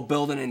 and they will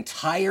build an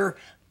entire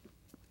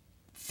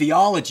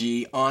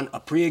theology on a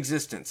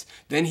pre-existence.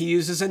 Then he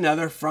uses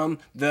another from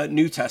the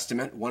New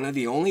Testament, one of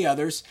the only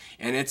others,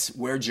 and it's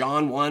where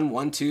John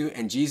 1:1-2,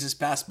 and Jesus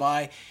passed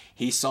by.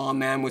 He saw a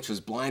man which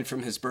was blind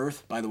from his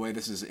birth. By the way,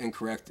 this is an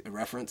incorrect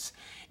reference.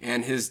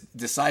 And his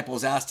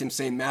disciples asked him,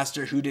 saying,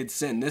 Master, who did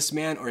sin, this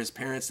man or his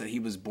parents, that he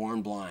was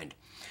born blind?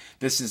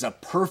 This is a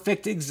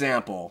perfect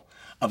example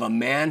of a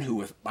man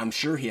who, I'm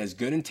sure he has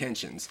good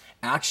intentions,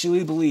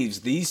 actually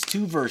believes these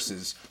two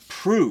verses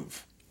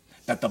prove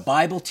that the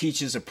Bible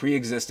teaches a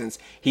pre-existence.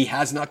 He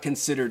has not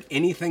considered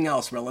anything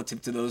else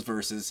relative to those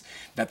verses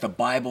that the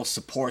Bible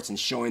supports in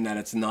showing that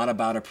it's not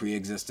about a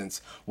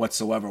pre-existence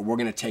whatsoever. We're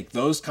going to take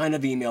those kind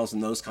of emails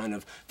and those kind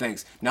of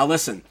things. Now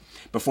listen,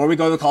 before we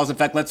go to the calls, in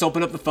fact, let's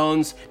open up the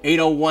phones.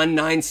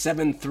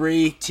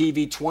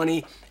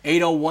 801-973-TV20,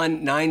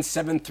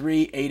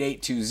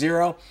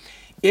 801-973-8820.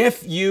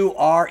 If you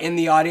are in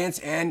the audience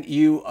and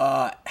you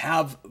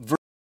have verses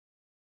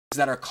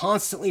that are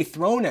constantly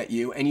thrown at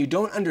you and you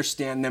don't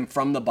understand them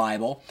from the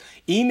Bible,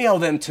 email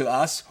them to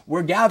us.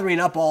 We're gathering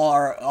up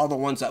all the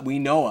ones that we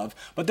know of,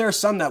 but there are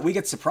some that we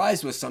get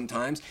surprised with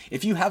sometimes.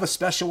 If you have a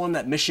special one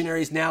that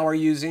missionaries now are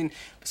using,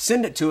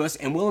 send it to us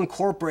and we'll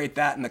incorporate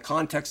that in the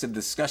context of the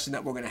discussion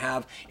that we're going to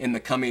have in the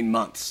coming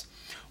months.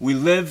 We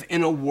live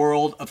in a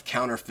world of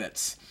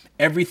counterfeits.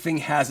 Everything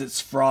has its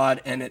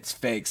fraud and its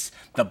fakes.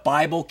 The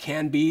Bible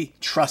can be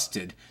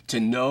trusted to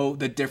know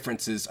the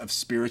differences of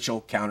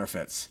spiritual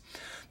counterfeits.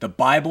 The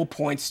Bible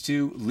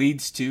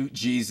leads to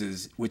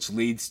Jesus, which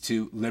leads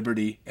to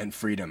liberty and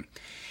freedom.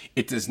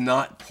 It does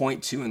not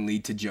point to and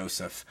lead to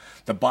Joseph.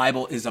 The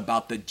Bible is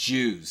about the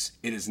Jews.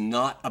 It is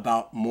not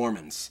about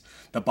Mormons.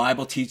 The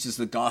Bible teaches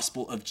the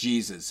gospel of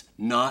Jesus,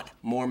 not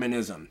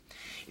Mormonism.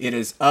 It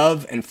is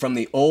of and from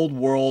the old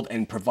world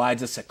and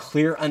provides us a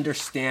clear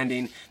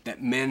understanding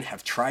that men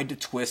have tried to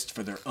twist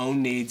for their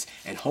own needs,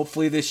 and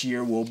hopefully this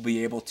year we'll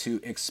be able to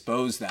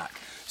expose that.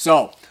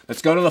 So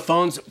let's go to the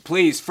phones.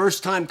 Please,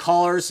 first-time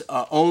callers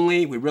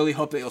only. We really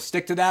hope that you'll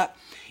stick to that.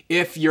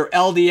 If you're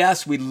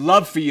LDS, we'd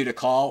love for you to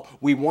call.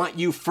 We want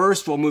you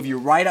first. We'll move you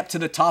right up to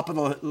the top of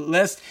the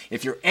list.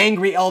 If you're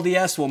angry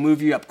LDS, we'll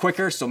move you up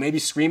quicker. So maybe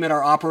scream at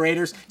our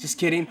operators. Just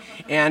kidding.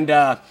 And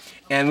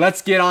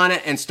let's get on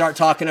it and start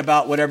talking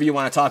about whatever you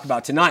want to talk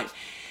about tonight.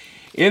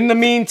 In the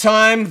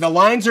meantime, the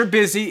lines are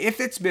busy. If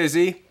it's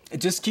busy,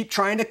 just keep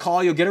trying to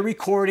call. You'll get a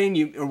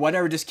recording or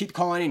whatever. Just keep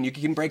calling and you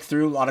can break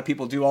through. A lot of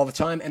people do all the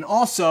time. And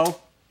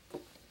also,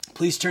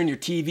 please turn your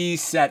TV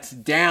sets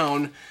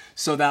down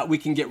so that we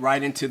can get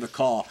right into the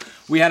call.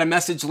 We had a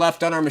message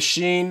left on our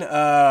machine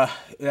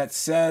that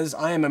says,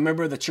 I am a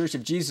member of the Church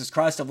of Jesus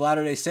Christ of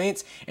Latter-day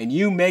Saints, and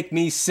you make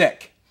me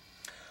sick.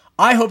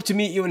 I hope to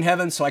meet you in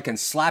heaven so I can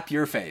slap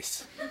your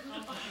face.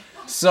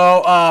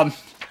 So I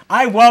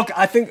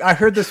think I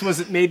heard this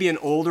was maybe an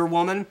older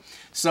woman.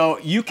 So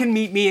you can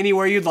meet me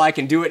anywhere you'd like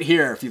and do it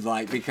here if you'd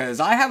like, because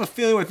I have a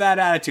feeling with that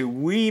attitude,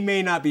 we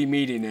may not be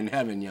meeting in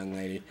heaven, young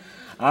lady.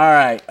 All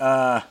right.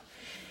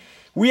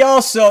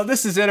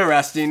 This is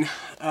interesting.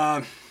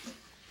 All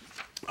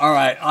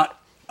right,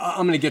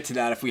 I'm going to get to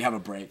that if we have a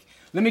break.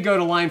 Let me go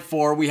to line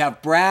 4. We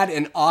have Brad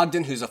in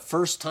Ogden, who's a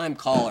first-time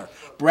caller.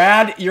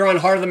 Brad, you're on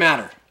Heart of the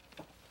Matter.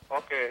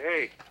 Okay,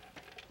 hey.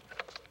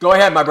 Go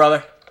ahead, my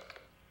brother.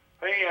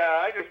 Hey,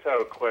 I just have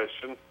a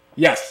question.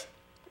 Yes.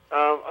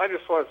 I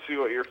just want to see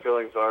what your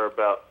feelings are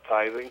about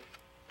tithing.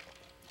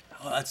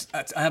 I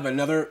have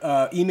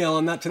another email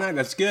on that tonight.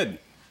 That's good.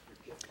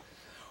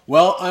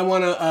 Well, I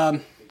want to...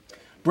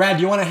 Brad,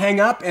 do you want to hang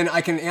up and I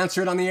can answer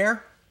it on the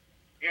air?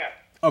 Yeah.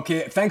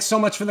 Okay, thanks so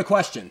much for the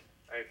question.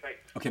 Hey, thanks.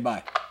 Okay,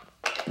 bye.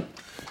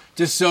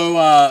 Just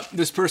so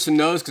this person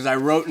knows, because I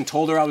wrote and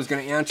told her I was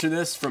going to answer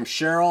this, from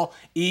Cheryl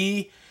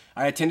E.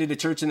 I attended a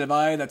church in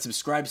Nevada that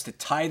subscribes to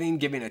tithing,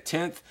 giving a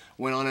tenth,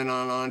 went on and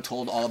on and on,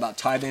 told all about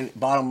tithing.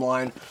 Bottom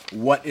line,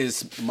 what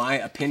is my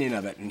opinion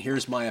of it? And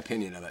here's my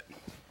opinion of it.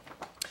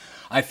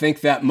 I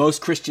think that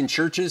most Christian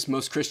churches,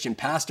 most Christian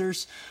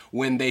pastors,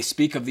 when they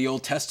speak of the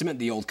Old Testament,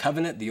 the Old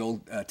Covenant, the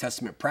Old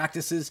Testament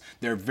practices,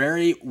 they're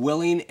very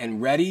willing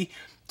and ready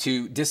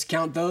to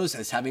discount those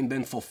as having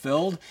been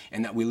fulfilled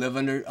and that we live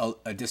under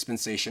a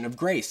dispensation of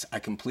grace. I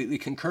completely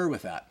concur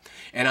with that.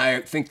 And I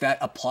think that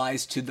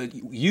applies to the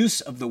use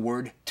of the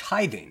word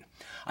tithing.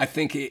 I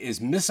think it is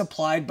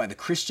misapplied by the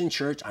Christian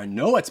church. I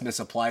know it's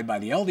misapplied by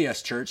the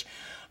LDS church,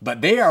 but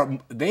they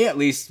at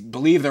least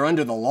believe they're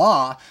under the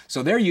law,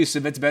 so their use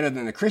of it's better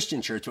than the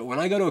Christian church. But when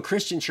I go to a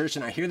Christian church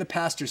and I hear the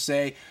pastor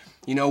say,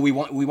 you know, we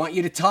want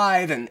you to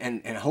tithe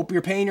and I hope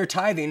you're paying your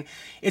tithing,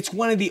 it's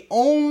one of the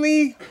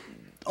only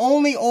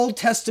Old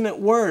Testament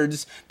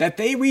words that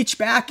they reach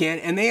back in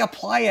and they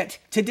apply it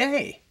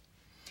today.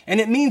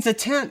 And it means a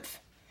tenth.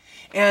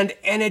 And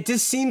it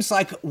just seems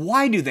like,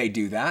 why do they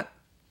do that?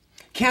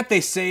 Can't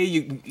they say,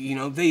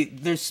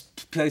 there's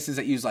places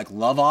that use like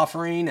love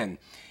offering and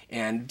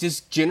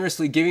just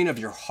generously giving of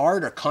your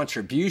heart or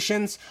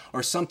contributions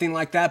or something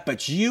like that.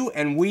 But you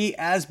and we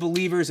as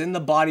believers in the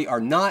body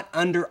are not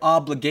under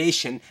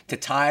obligation to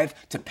tithe,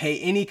 to pay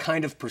any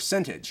kind of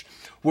percentage.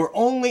 We're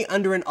only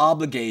under an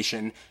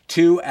obligation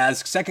to,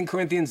 as 2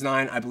 Corinthians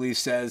 9, I believe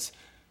says,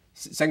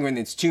 2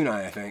 Corinthians 2:9,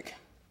 I think,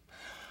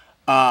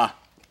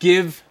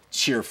 give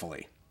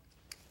cheerfully.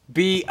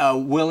 Be a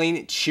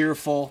willing,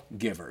 cheerful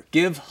giver.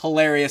 Give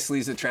hilariously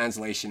is the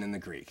translation in the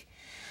Greek.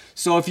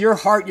 So if your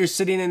heart, you're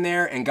sitting in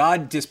there and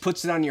God just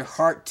puts it on your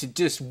heart to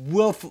just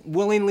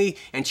willingly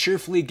and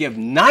cheerfully give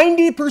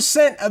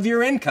 90% of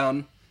your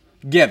income,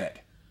 give it.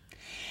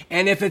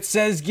 And if it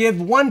says give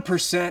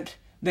 1%,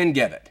 then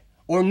give it.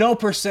 Or no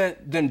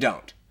percent, then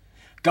don't.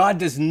 God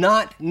does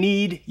not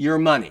need your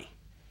money.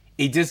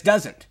 He just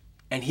doesn't.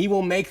 And he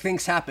will make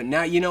things happen.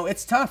 Now,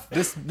 it's tough.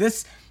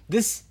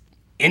 This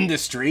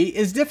industry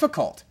is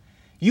difficult.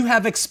 You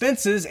have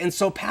expenses, and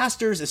so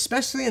pastors,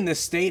 especially in this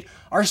state,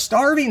 are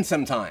starving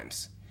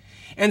sometimes.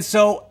 And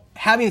so,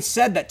 having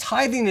said that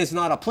tithing is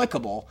not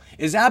applicable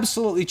is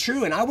absolutely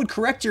true, and I would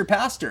correct your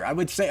pastor. I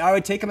would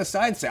take him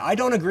aside and say, I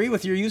don't agree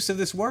with your use of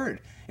this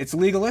word. It's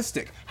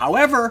legalistic.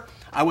 However,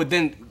 I would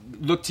then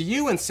look to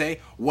you and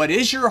say, what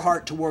is your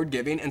heart toward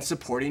giving and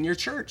supporting your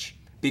church?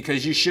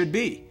 Because you should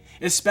be,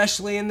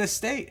 especially in this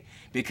state,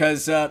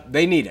 because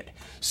they need it.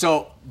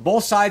 So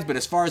both sides, but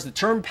as far as the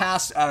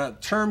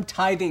term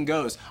tithing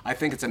goes, I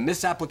think it's a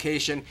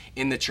misapplication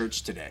in the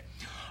church today.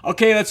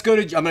 Okay, let's go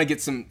to, I'm going to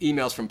get some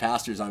emails from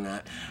pastors on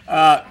that.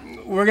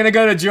 We're going to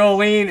go to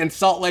Jolene in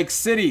Salt Lake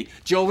City.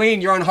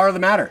 Jolene, you're on Heart of the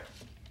Matter.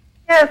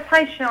 Yes,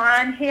 hi,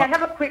 Sean. Hey, I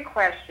have a quick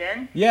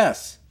question.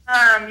 Yes.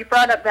 You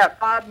brought up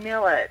that Bob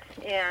Millet,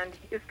 and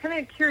I was kind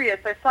of curious.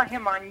 I saw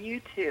him on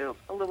YouTube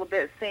a little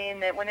bit saying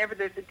that whenever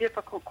there's a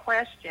difficult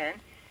question,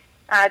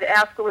 to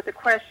ask it with a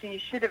question you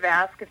should have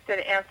asked instead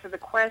of answer the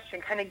question,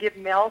 kind of give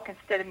milk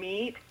instead of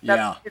meat.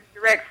 That's his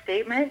direct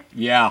statement.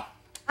 Yeah.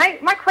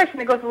 My question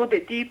that goes a little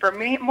bit deeper.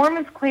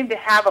 Mormons claim to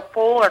have a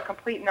full or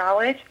complete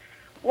knowledge.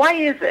 Why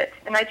is it,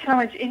 and I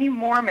challenge any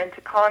Mormon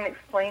to call and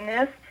explain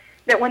this,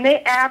 that when they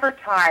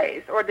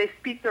advertise or they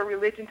speak their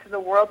religion to the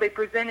world, they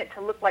present it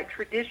to look like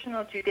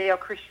traditional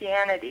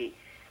Judeo-Christianity?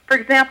 For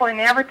example,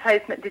 an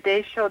advertisement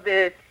today showed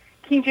the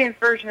King James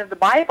Version of the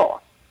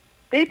Bible.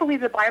 They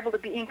believe the Bible to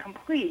be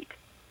incomplete.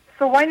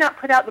 So why not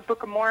put out the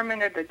Book of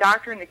Mormon or the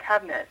Doctrine and the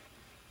Covenants?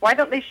 Why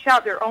don't they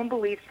shout their own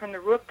beliefs from the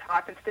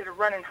rooftop instead of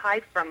run and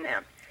hide from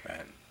them?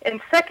 Right.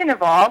 And second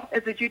of all,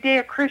 as a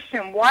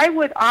Judeo-Christian, why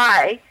would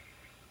I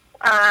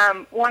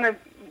want to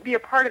be a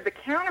part of the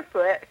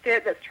counterfeit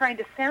that's trying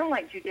to sound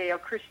like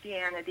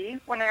Judeo-Christianity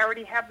when I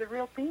already have the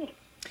real thing?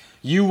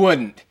 You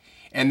wouldn't.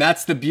 And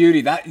that's the beauty.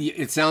 That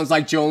it sounds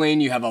like,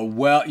 Jolene,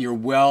 you're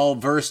well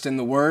versed in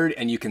the word,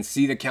 and you can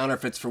see the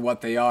counterfeits for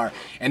what they are.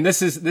 And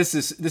this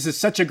is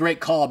such a great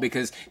call,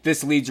 because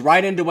this leads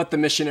right into what the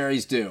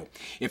missionaries do.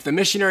 If the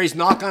missionaries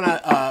knock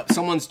on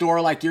someone's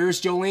door like yours,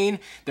 Jolene,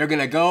 they're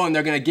going to go and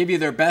they're going to give you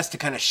their best to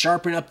kind of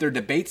sharpen up their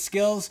debate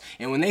skills.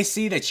 And when they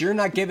see that you're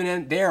not giving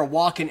in, they are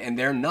walking, and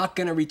they're not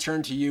going to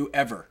return to you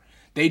ever.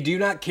 They do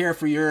not care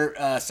for your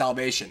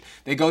salvation.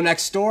 They go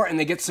next door and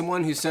they get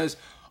someone who says,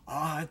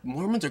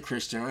 Mormons are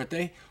Christian, aren't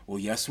they? Well,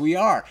 yes, we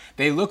are.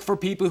 They look for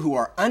people who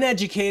are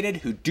uneducated,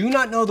 who do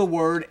not know the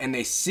word, and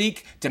they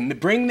seek to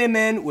bring them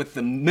in with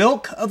the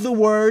milk of the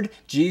word,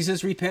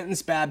 Jesus,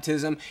 repentance,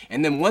 baptism.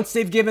 And then once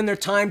they've given their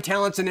time,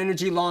 talents, and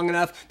energy long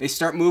enough, they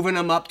start moving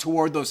them up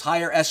toward those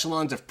higher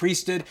echelons of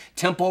priesthood,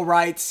 temple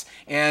rights,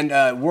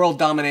 and world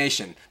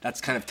domination.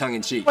 That's kind of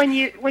tongue-in-cheek. When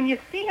you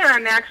see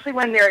them, actually,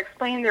 when they're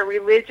explaining their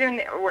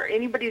religion or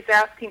anybody's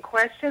asking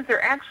questions,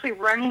 they're actually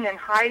running and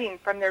hiding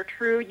from their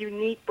true,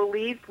 unique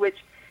beliefs, which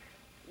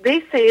they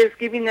say is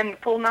giving them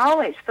full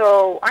knowledge.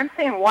 So I'm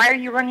saying, why are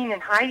you running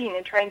and hiding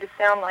and trying to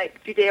sound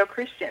like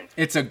Judeo-Christians?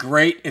 It's a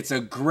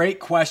great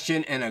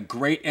question and a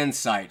great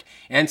insight.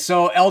 And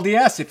so,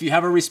 LDS, if you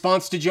have a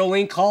response to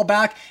Jolene, call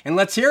back and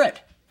let's hear it.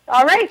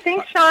 All right.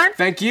 Thanks, Sean.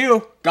 Thank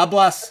you. God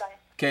bless. Bye-bye.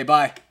 Okay,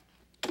 bye.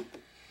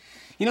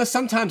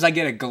 Sometimes I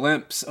get a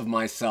glimpse of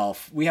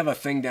myself. We have a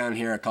thing down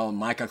here called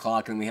Mica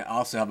Clock, and we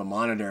also have a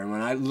monitor. And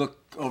when I look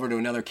over to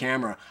another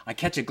camera, I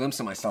catch a glimpse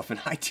of myself,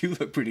 and I do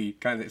look pretty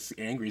kind of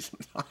angry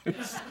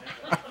sometimes.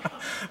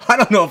 I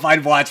don't know if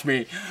I'd watch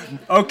me.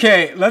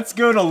 Okay, let's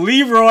go to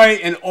Leroy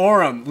in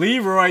Orem.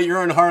 Leroy, you're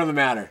on Heart of the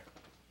Matter.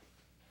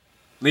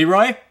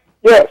 Leroy?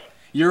 Yes.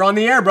 You're on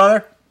the air,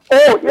 brother.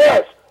 Oh,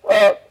 yes.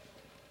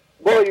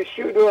 Boy, you're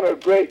sure doing a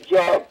great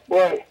job.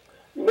 Boy,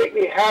 you make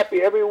me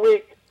happy every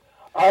week.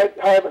 I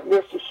haven't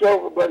missed a show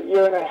for about a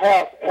year and a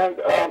half, and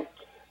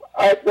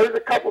there's a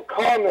couple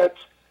comments.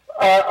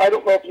 I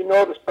don't know if you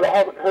noticed, but I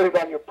haven't heard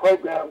it on your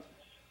program.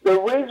 The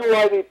reason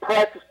why they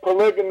practice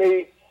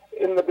polygamy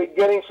in the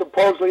beginning,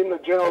 supposedly in the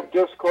general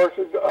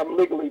discourses, I'm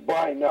legally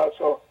blind now,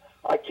 so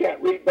I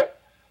can't read, but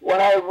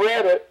when I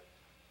read it,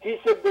 he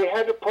said they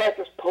had to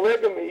practice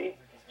polygamy,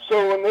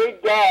 so when they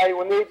die,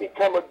 when they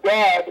become a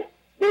god,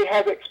 they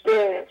have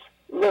experience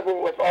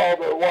living with all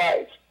their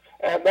wives.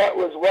 And that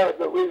was one of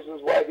the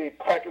reasons why they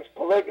practiced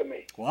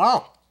polygamy.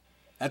 Wow.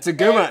 That's a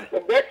good one.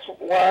 The next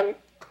one,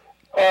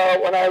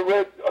 when I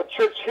read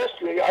church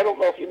history, I don't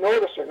know if you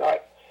noticed or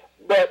not,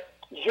 but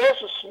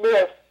Joseph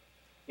Smith,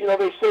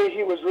 they say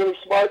he was really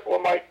smart.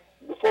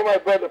 Before my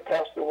brother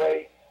passed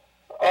away,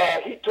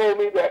 he told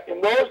me that in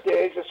those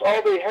days, it's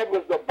all they had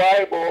was the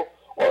Bible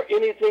or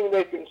anything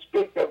they can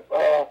speak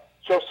of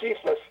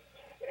Josephus.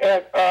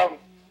 And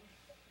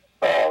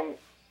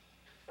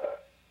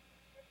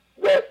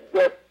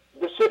that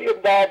the city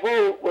of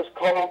Nauvoo was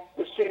called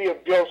the city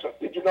of Joseph.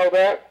 Did you know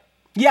that?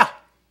 Yeah.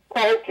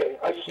 Oh, okay.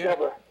 I just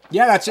never.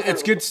 Yeah,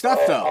 it's good stuff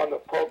though. On the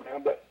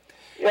program, but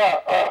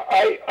yeah,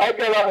 I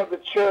got out of the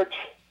church.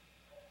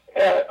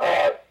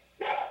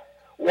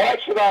 Why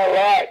should I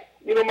lie?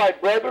 My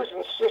brothers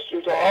and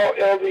sisters are all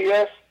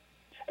LDS,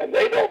 and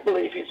they don't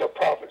believe he's a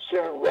prophet,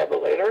 seer, and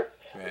revelator.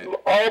 Right.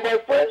 All my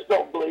friends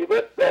don't believe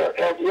it. They're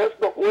LDS,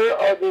 but where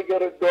are they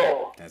going to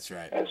go? That's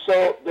right. And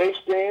so they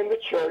stay in the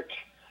church,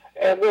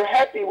 and they're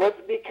happy with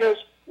it because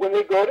when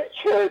they go to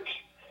church,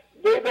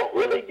 they don't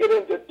really get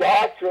into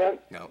doctrine.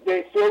 No.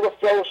 They feel the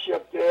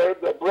fellowship there,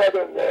 the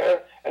brethren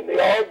there, and they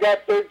all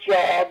got their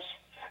jobs,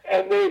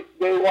 and they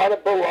want to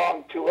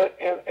belong to it,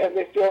 and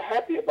they feel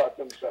happy about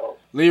themselves.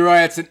 Leroy,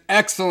 it's an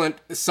excellent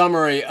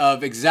summary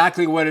of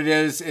exactly what it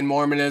is in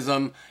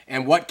Mormonism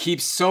and what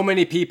keeps so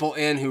many people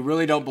in who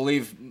really don't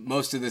believe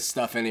most of this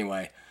stuff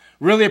anyway.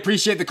 Really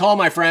appreciate the call,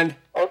 my friend.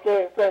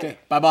 Okay, thanks. Okay,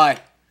 bye-bye.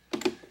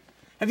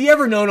 Have you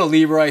ever known a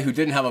Leroy who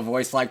didn't have a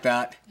voice like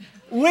that?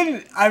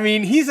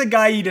 He's a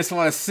guy you just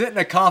want to sit in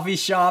a coffee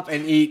shop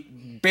and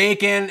eat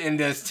bacon and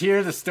just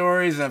hear the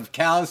stories of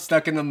cows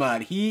stuck in the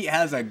mud. He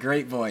has a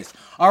great voice.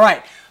 All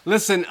right,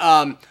 listen,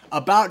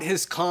 about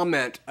his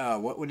comment,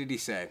 what did he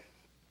say?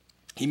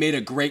 He made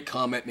a great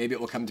comment. Maybe it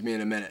will come to me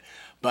in a minute.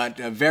 But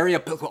very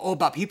applicable.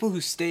 About people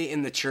who stay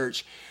in the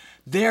church.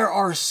 There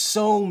are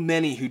so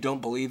many who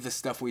don't believe the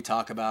stuff we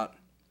talk about.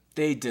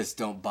 They just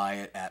don't buy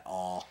it at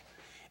all.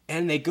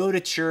 And they go to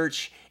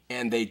church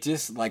and they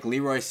just, like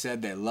Leroy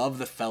said, they love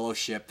the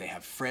fellowship. They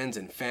have friends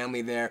and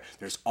family there.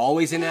 There's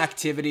always an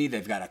activity.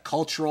 They've got a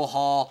cultural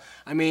hall.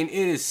 I mean,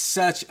 it is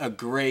such a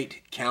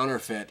great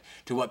counterfeit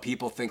to what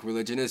people think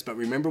religion is. But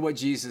remember what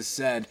Jesus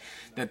said,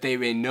 that they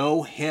may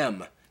know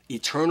him.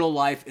 Eternal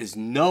life is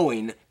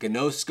knowing,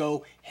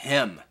 gnosko,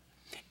 him.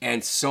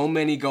 And so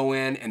many go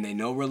in and they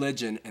know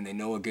religion and they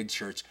know a good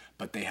church,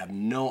 but they have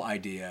no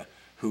idea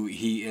who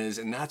he is.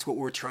 And that's what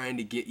we're trying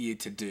to get you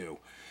to do.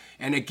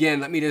 And again,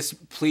 let me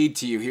just plead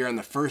to you here on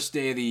the first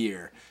day of the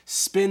year.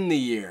 Spend the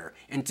year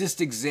and just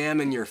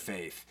examine your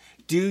faith.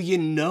 Do you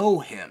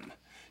know him?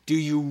 Do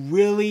you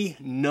really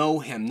know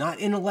him? Not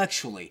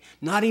intellectually,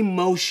 not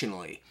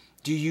emotionally.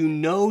 Do you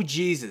know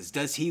Jesus?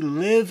 Does he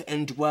live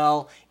and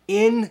dwell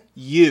in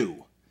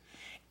you?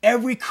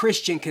 Every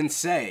Christian can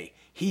say,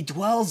 he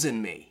dwells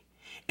in me.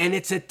 And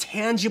it's a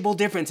tangible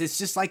difference. It's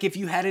just like if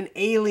you had an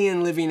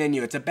alien living in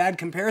you. It's a bad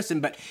comparison,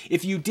 but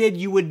if you did,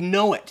 you would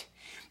know it.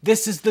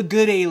 This is the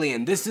good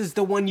alien. This is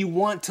the one you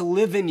want to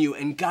live in you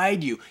and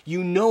guide you.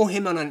 You know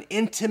him on an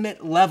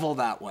intimate level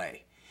that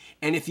way.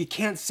 And if you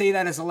can't say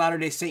that as a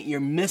Latter-day Saint, you're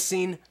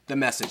missing the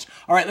message.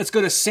 All right, let's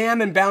go to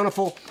Sam in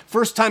Bountiful.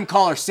 First-time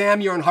caller. Sam,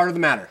 you're on Heart of the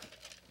Matter.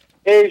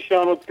 Hey,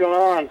 Sean, what's going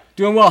on?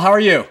 Doing well. How are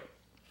you?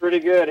 Pretty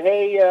good.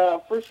 Hey,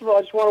 first of all,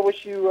 I just want to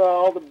wish you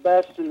all the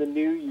best in the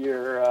new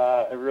year.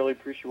 I really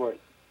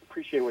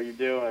appreciate what you're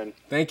doing.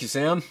 Thank you,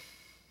 Sam.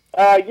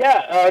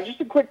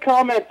 Just a quick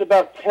comment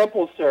about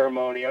temple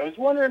ceremony. I was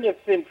wondering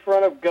if in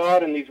front of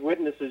God and these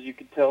witnesses you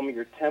could tell me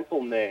your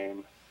temple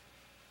name.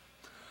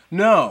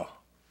 No,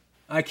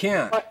 I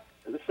can't.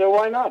 So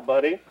why not,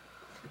 buddy?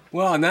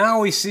 Well, now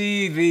we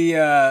see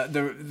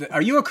the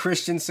are you a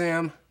Christian,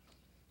 Sam?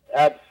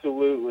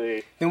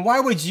 Absolutely. Then why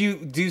would you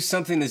do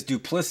something as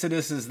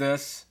duplicitous as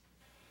this?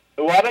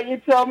 Why don't you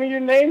tell me your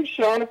name,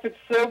 Sean, if it's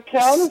so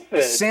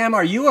counterfeit? Sam,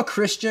 are you a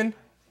Christian?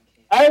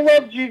 I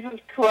love Jesus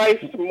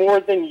Christ more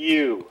than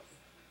you.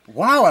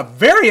 Wow, a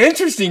very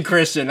interesting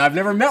Christian. I've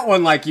never met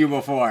one like you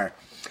before.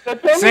 So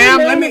tell Sam,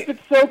 me your name if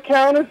it's so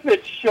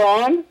counterfeit,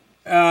 Sean.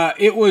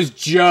 It was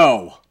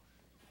Joe.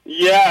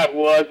 Yeah, it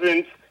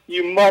wasn't.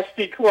 You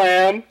musty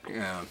clam.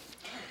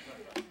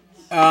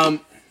 Yeah.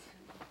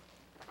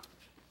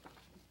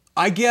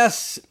 I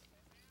guess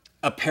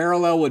a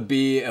parallel would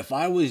be if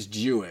I was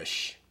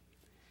Jewish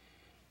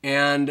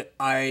and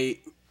I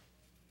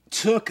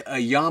took a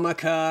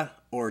yarmulke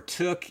or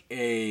took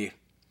a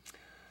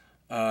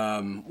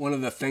one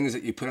of the things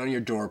that you put on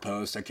your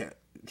doorpost. I can't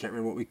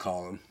remember what we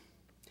call them.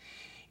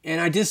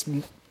 And I just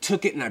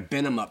took it and I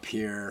bent them up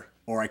here,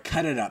 or I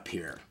cut it up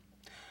here.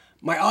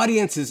 My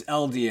audience is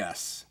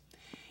LDS.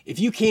 If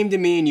you came to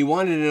me and you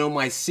wanted to know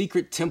my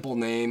secret temple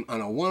name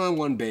on a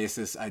one-on-one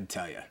basis, I'd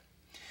tell you.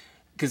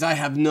 Because I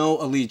have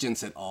no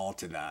allegiance at all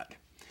to that.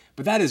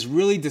 But that is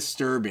really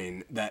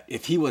disturbing, that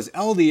if he was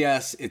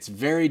LDS, it's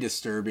very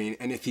disturbing.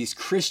 And if he's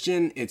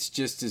Christian, it's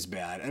just as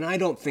bad. And I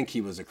don't think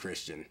he was a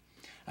Christian.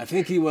 I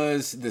think he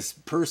was this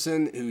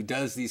person who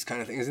does these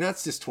kind of things. And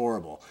that's just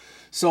horrible.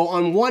 So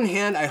on one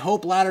hand, I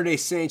hope Latter-day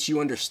Saints,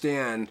 you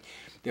understand,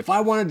 if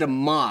I wanted to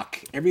mock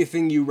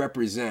everything you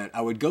represent,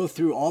 I would go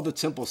through all the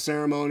temple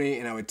ceremony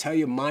and I would tell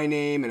you my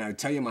name and I would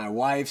tell you my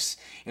wife's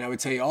and I would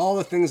tell you all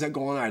the things that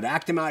go on. I'd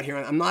act them out here.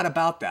 I'm not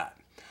about that.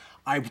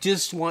 I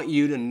just want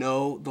you to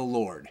know the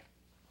Lord.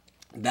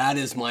 That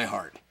is my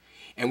heart.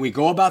 And we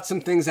go about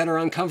some things that are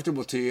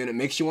uncomfortable to you and it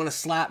makes you want to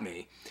slap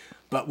me.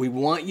 But we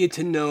want you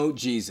to know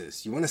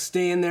Jesus. You want to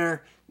stay in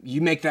there? You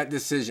make that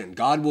decision.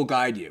 God will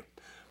guide you.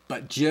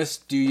 But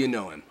just do you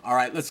know him? All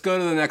right, let's go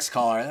to the next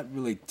caller. That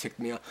really ticked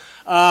me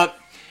off.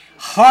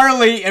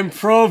 Harley in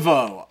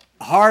Provo.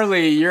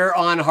 Harley, you're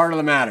on Heart of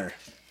the Matter.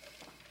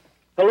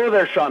 Hello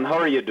there, Sean. How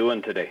are you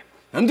doing today?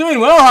 I'm doing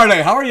well,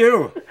 Harley. How are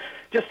you?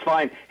 Just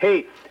fine.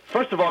 Hey,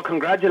 first of all,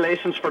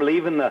 congratulations for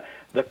leaving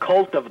the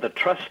cult of the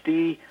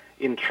trustee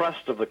in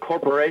trust of the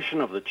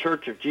Corporation of the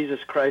Church of Jesus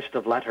Christ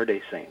of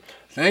Latter-day Saints.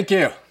 Thank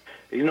you.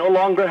 You no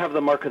longer have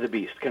the mark of the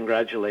beast.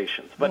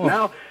 Congratulations. But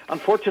now,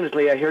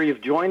 unfortunately, I hear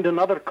you've joined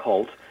another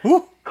cult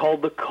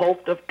called the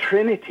cult of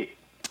Trinity.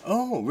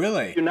 Oh,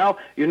 really? You now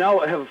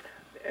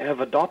have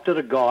adopted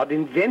a god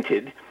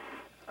invented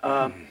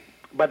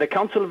by the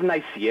Council of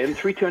Nicaea in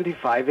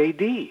 325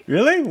 A.D.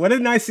 Really? What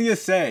did Nicaea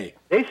say?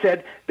 They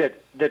said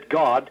that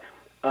God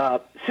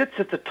sits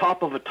at the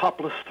top of a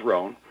topless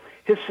throne.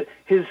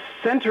 His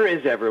center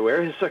is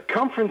everywhere. His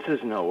circumference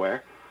is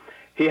nowhere.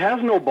 He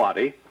has no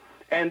body.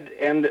 And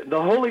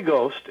the Holy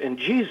Ghost and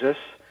Jesus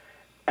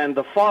and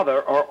the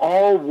Father are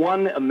all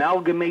one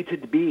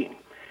amalgamated being.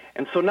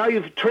 And so now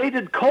you've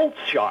traded cults,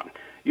 Sean.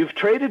 You've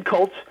traded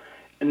cults,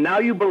 and now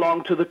you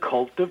belong to the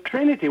cult of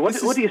Trinity. What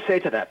do you say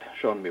to that,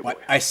 Sean? Me boy?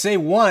 I say,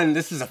 one,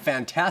 this is a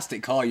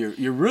fantastic call.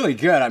 You're really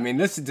good. I mean,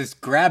 this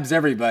just grabs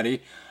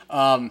everybody.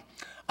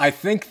 I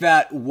think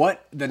that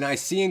what the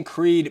Nicene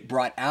Creed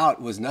brought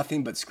out was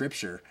nothing but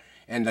Scripture.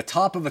 And the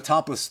top of a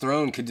topless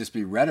throne could just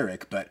be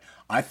rhetoric, but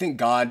I think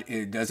God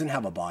doesn't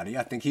have a body.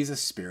 I think he's a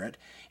spirit,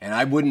 and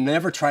I would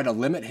never try to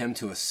limit him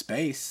to a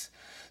space.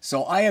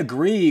 So I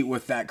agree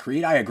with that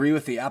creed. I agree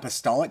with the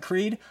Apostolic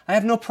Creed. I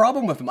have no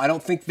problem with them. I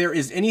don't think there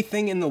is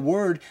anything in the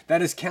Word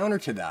that is counter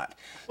to that.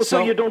 Well,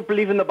 so you don't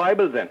believe in the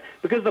Bible then?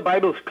 Because the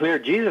Bible's clear.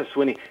 Jesus,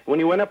 when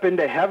he went up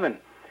into heaven,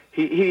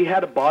 he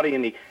had a body,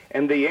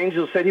 and the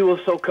angel said he will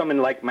so come in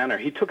like manner.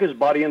 He took his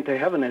body into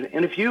heaven.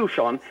 And if you,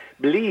 Sean,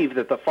 believe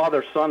that the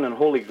Father, Son, and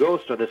Holy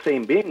Ghost are the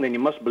same being, then you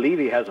must believe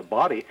he has a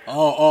body.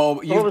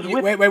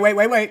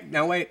 Wait.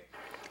 Now wait.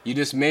 You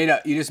just made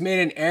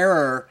an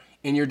error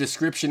in your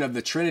description of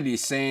the Trinity,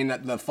 saying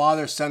that the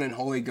Father, Son, and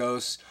Holy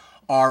Ghost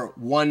are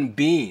one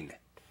being.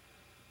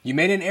 You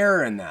made an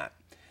error in that.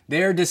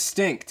 They are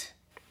distinct.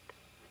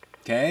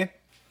 Okay?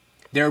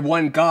 They're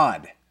one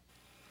God.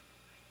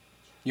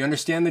 You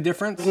understand the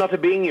difference? It's not a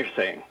being, you're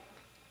saying.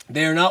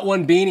 They are not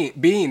one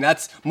being.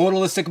 That's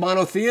modalistic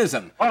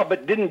monotheism. Oh,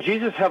 but didn't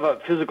Jesus have a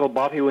physical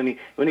body when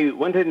he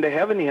went into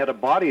heaven? He had a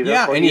body.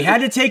 Yeah, and he had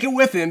to take it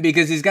with him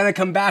because he's going to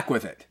come back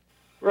with it.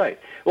 Right.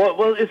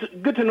 Well, it's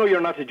good to know you're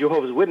not a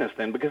Jehovah's Witness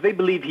then, because they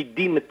believe he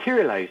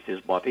dematerialized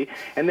his body,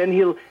 and then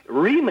he'll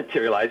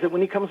rematerialize it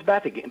when he comes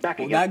back again.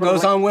 Well, that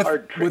goes on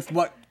with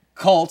what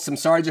cults, I'm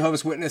sorry,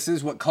 Jehovah's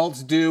Witnesses, what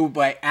cults do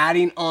by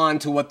adding on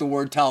to what the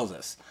Word tells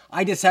us.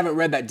 I just haven't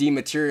read that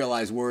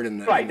dematerialized word in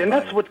the right, and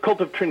that's what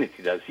Cult of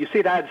Trinity does. You see,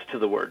 it adds to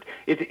the word.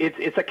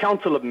 It's a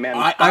council of men.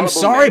 I'm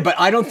sorry, but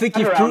I don't think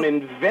you've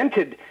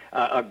invented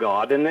a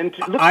god, and then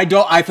I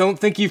don't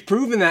think you've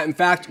proven that. In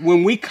fact,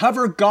 when we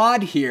cover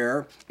God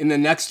here in the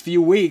next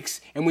few weeks,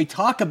 and we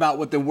talk about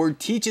what the Word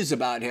teaches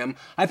about Him,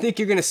 I think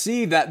you're going to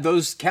see that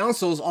those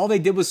councils, all they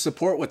did was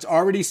support what's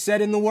already said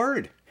in the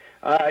Word.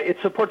 It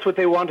supports what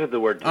they wanted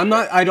the Word to say.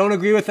 I don't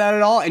agree with that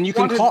at all. And you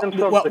can call.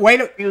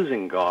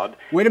 Confusing God.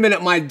 Wait a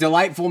minute, my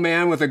delightful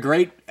man with a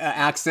great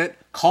accent.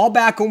 Call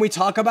back when we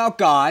talk about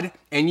God,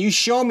 and you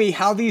show me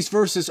how these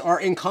verses are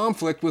in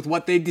conflict with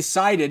what they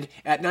decided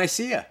at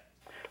Nicaea.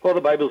 Well,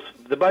 the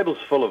Bible's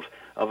full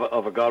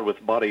of a God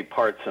with body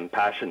parts and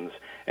passions,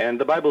 and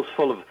the Bible's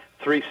full of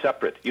three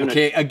separate units.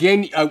 Okay,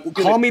 again,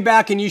 call me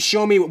back and you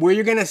show me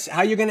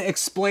how you're gonna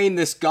explain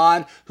this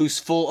God who's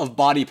full of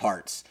body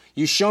parts.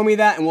 You show me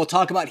that, and we'll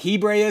talk about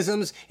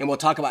Hebraisms, and we'll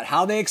talk about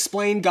how they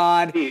explain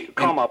God.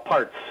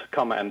 Parts,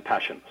 and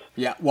passions.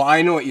 Yeah, well,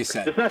 I know what you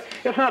said.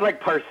 It's not like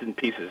parts and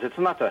pieces. It's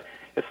not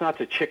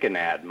the chicken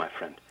ad, my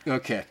friend.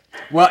 Okay.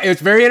 Well,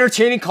 it's a very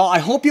entertaining call. I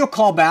hope you'll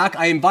call back.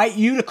 I invite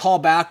you to call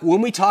back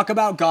when we talk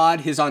about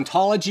God, His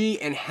ontology,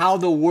 and how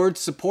the Word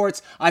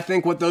supports, I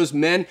think, what those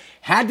men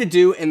had to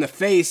do in the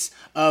face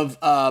of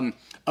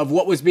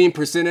what was being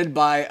presented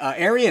by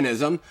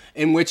Arianism,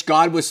 in which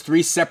God was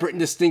three separate and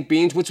distinct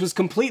beings, which was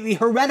completely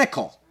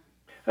heretical.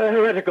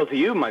 Heretical to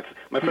you, my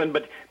friend,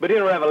 but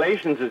in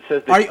Revelations it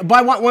says that... But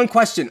I want one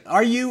question.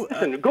 Are you...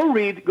 Listen, go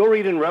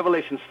read in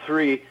Revelations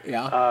 3,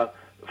 yeah.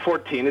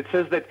 14. It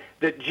says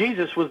that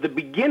Jesus was the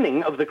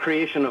beginning of the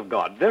creation of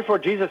God. Therefore,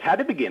 Jesus had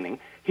a beginning.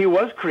 He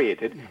was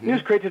created. Mm-hmm. He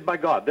was created by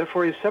God.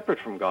 Therefore, he's separate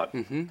from God.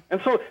 Mm-hmm.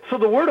 And so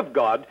the Word of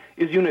God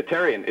is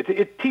Unitarian.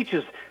 It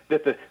teaches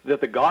that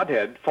the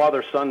Godhead,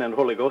 Father, Son, and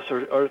Holy Ghost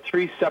are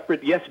three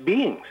separate yes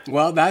beings.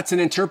 Well, that's an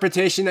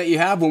interpretation that you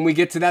have. When we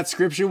get to that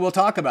scripture, we'll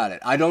talk about it.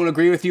 I don't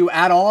agree with you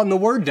at all, and the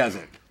Word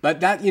doesn't.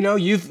 But that,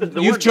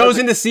 you've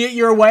chosen to see it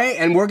your way,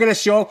 and we're going to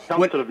show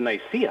Council of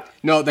Nicaea.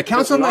 No, the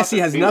Council of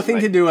Nicaea has nothing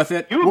to do with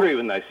it. You agree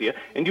with Nicaea,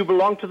 and you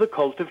belong to the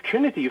cult of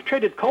Trinity. You've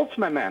traded cults,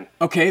 my man.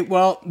 Okay,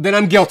 well, then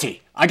I'm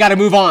guilty. I got to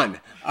move on.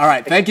 All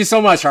right, thank you so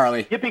much,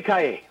 Harley.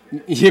 Yippee-ki-yay.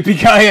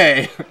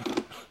 Yippee-ki-yay.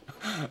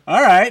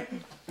 All right,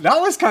 that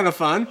was kind of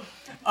fun.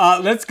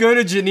 Let's go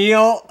to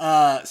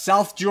Janelle,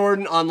 South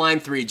Jordan on line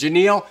 3.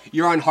 Janelle,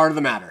 you're on Heart of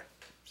the Matter.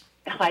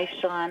 Hi,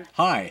 Sean.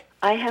 Hi.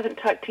 I haven't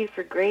talked to you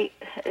for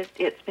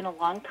it's been a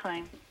long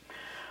time.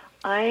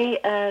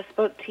 I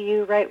spoke to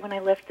you right when I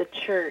left the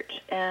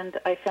church, and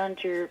I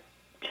found your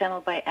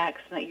channel by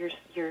accident,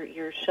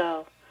 your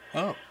show.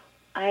 Oh.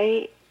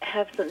 I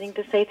have something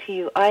to say to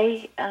you.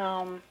 I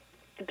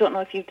don't know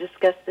if you've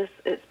discussed this.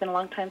 It's been a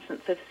long time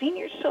since I've seen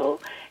your show,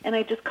 and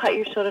I just caught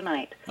your show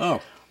tonight. Oh.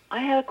 I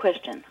have a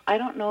question. I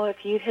don't know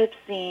if you have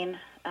seen,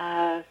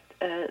 or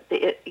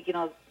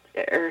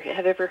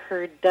have ever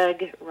heard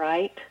Doug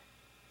Wright.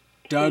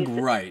 Doug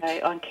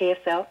Wright. On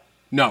KSL?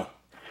 No.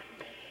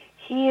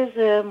 He is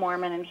a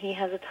Mormon, and he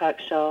has a talk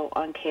show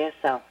on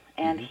KSL.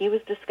 And he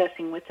was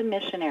discussing with a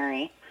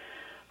missionary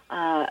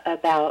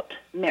about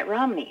Mitt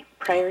Romney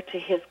prior to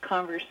his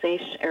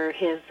conversation, or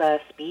his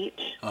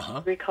speech.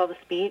 Recall the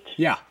speech?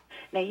 Yeah.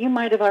 Now, you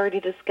might have already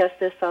discussed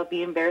this. I'll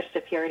be embarrassed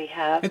if you already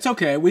have. It's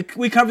okay. We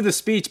covered the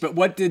speech, but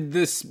what did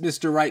this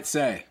Mr. Wright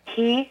say?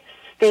 He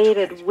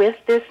stated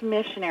with this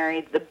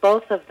missionary, the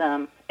both of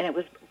them, and it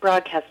was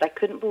broadcast, I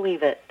couldn't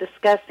believe it,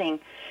 discussing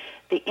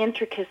the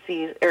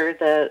intricacies or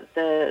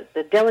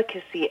the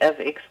delicacy of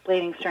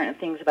explaining certain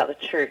things about the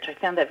church. I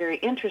found that very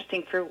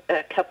interesting for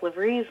a couple of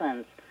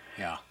reasons.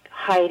 Yeah.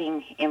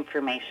 Hiding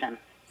information.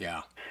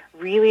 Yeah.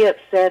 Really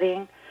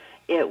upsetting.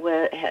 It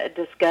was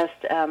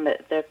discussed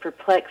the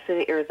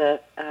perplexity or the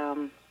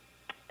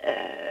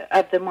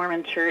of the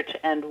Mormon Church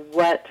and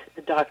what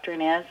the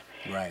doctrine is,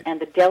 right, and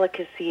the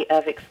delicacy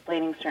of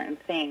explaining certain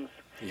things.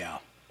 Yeah.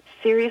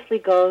 Seriously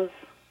goes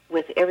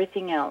with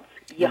everything else.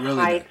 You really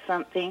hide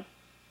something,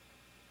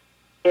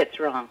 it's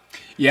wrong.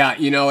 Yeah,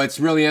 it's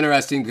really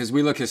interesting because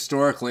we look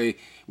historically,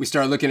 we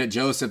start looking at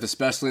Joseph,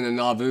 especially in the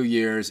Nauvoo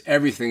years,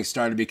 everything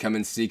started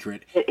becoming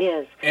secret. It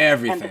is.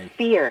 Everything. And the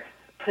fear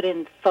put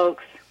in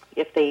folks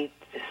if they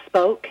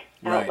spoke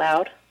out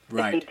loud,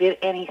 if they did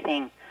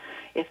anything,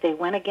 if they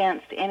went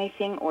against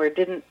anything or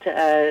didn't,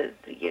 how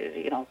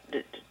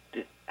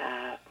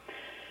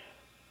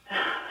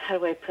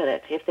do I put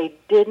it? If they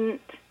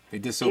didn't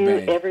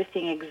disobeyed. Do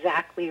everything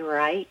exactly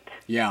right,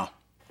 yeah,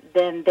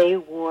 then they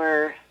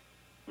were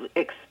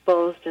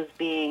exposed as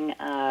being,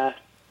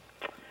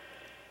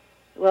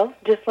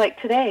 just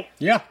like today.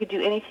 Yeah. If you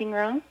do anything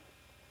wrong,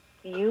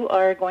 you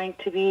are going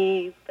to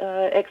be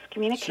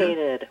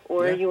excommunicated,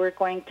 or you are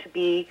going to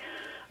be,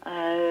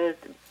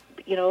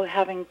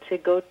 having to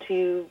go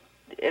to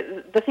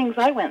the things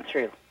I went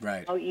through.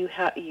 Right.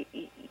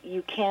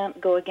 You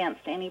can't go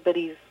against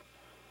anybody's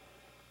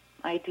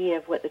idea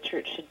of what the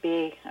church should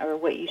be or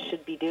what you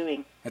should be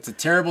doing. That's a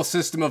terrible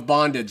system of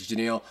bondage,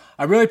 Janelle.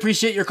 I really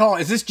appreciate your call.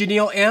 Is this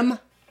Janelle M.?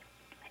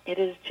 It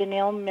is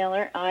Janelle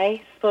Miller.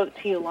 I spoke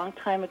to you a long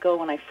time ago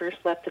when I first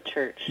left the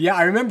church. Yeah,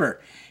 I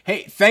remember.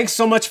 Hey, thanks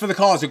so much for the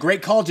call. It's a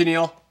great call,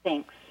 Janelle.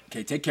 Thanks.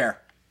 Okay, take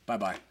care.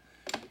 Bye-bye.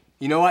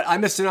 You know what? I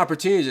missed an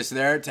opportunity just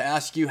there to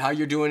ask you how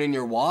you're doing in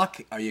your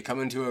walk. Are you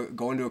going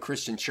to a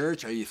Christian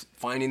church? Are you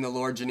finding the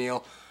Lord,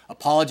 Janelle?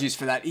 Apologies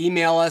for that.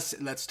 Email us.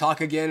 Let's talk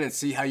again and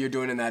see how you're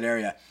doing in that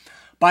area.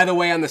 By the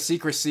way, on the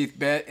secrecy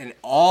bit and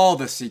all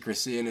the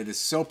secrecy, and it is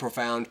so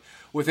profound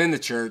within the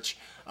church,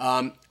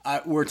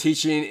 we're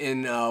teaching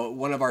in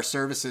one of our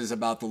services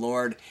about the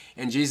Lord,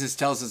 and Jesus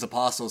tells his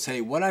apostles,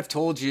 hey, what I've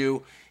told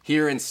you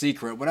here in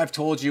secret, what I've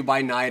told you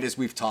by night as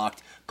we've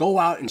talked, go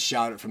out and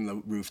shout it from the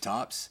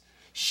rooftops.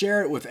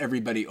 Share it with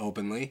everybody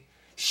openly.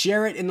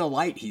 Share it in the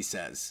light, he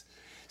says.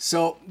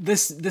 So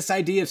this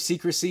idea of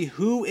secrecy,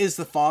 who is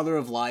the father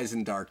of lies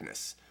and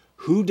darkness?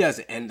 Who does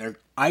it? And their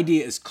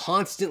idea is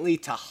constantly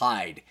to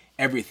hide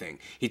everything.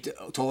 He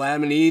told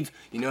Adam and Eve,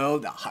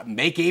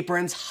 make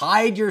aprons,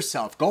 hide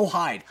yourself, go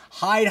hide.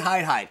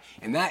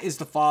 And that is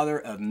the father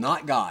of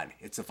not God.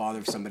 It's the father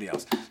of somebody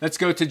else. Let's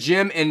go to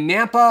Jim in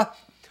Nampa,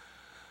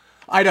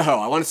 Idaho.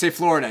 I want to say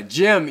Florida.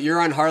 Jim, you're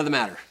on Heart of the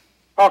Matter.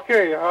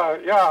 Okay,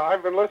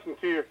 I've been listening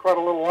to you quite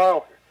a little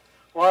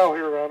while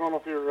here. I don't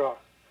know if you're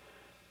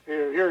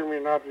hearing me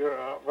or not,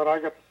 but I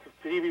got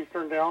the TV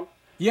turned down.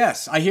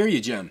 Yes, I hear you,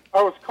 Jim.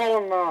 I was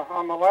calling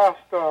on the last.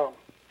 I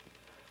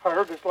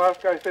heard this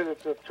last guy say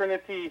that the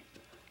Trinity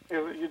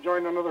you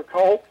joined another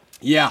cult.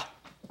 Yeah.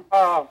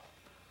 I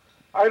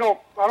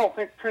don't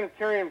think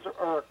Trinitarians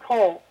are a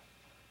cult,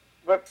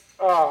 but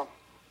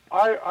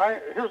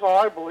here's how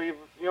I believe.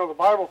 The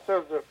Bible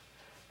says that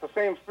the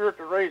same Spirit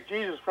that raised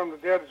Jesus from the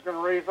dead is going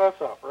to raise us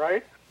up,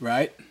 right?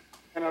 Right.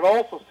 And it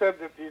also said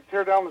that you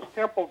tear down this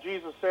temple,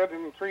 Jesus said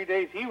in 3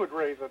 days he would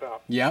raise it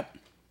up. Yep.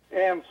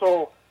 And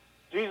so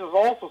Jesus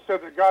also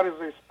said that God is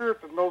a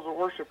spirit that knows to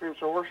worship him,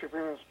 so worship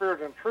him in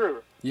spirit and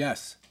truth.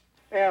 Yes.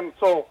 And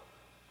so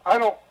I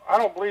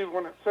don't believe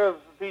when it says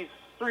these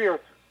are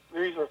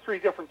three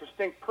different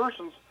distinct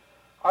persons.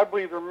 I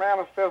believe they're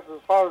manifested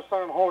as Father,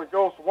 Son, and Holy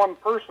Ghost, one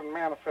person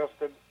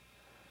manifested.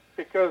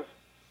 Because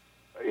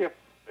if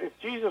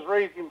Jesus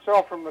raised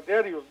himself from the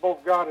dead, he was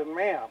both God and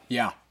man.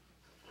 Yeah.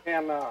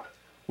 And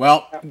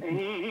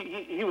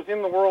he was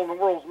in the world, and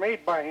the world was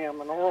made by him,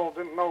 and the world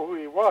didn't know who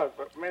he was,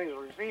 but many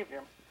received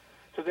him.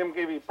 To them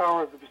gave he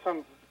power to be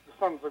the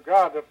sons of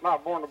God, that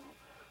not born of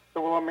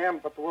the will of man,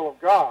 but the will of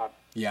God.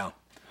 Yeah.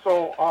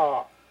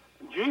 So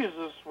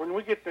Jesus, when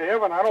we get to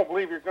heaven, I don't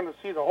believe you're going to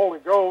see the Holy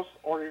Ghost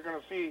or you're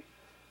going to see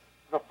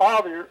the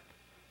Father.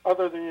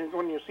 Other than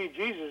when you see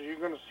Jesus, you're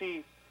going to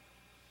see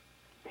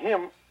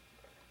him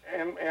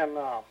and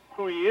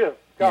who he is,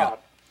 God.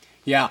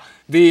 Yeah.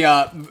 The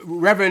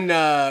Reverend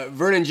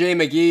Vernon J.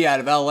 McGee out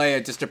of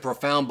L.A., just a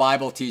profound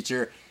Bible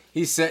teacher,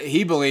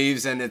 he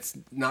believes, and it's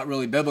not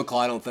really biblical,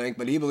 I don't think,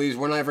 but he believes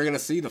we're not ever going to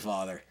see the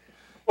Father.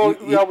 Well,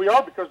 yeah, we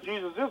are, because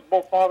Jesus is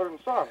both Father and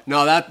Son.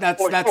 No,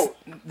 that's Holy Ghost.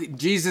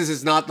 Jesus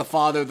is not the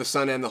Father, the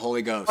Son, and the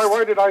Holy Ghost.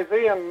 Why did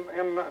Isaiah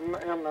in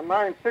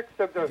 9:6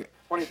 said that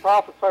when he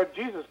prophesied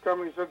Jesus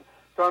coming, he said,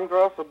 "Unto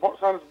us a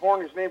son is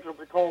born, his name shall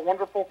be called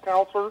Wonderful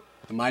Counselor,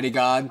 The mighty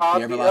God, the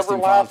the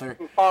everlasting Father."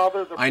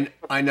 Father.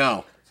 I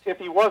know. If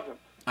he wasn't.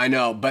 I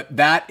know, but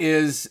that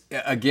is,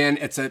 again,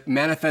 it's a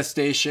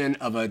manifestation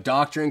of a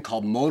doctrine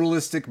called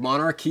modalistic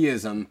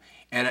monarchism,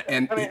 and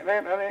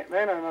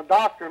a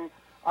doctrine.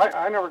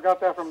 I never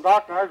got that from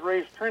doctrine. I was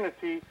raised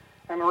Trinity,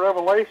 and the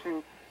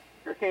revelation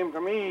came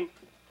to me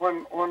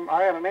when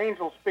I had an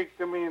angel speak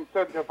to me and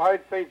said if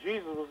I'd say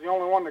Jesus was the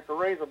only one that could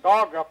raise a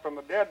dog up from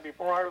the dead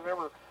before I was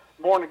ever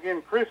born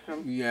again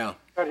Christian, yeah,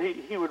 that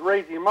he would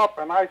raise him up,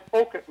 and I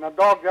spoke it, and the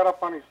dog got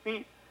up on his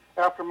feet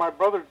after my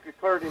brother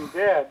declared him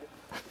dead,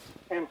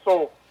 and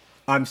so.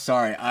 I'm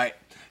sorry,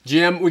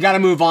 Jim, we got to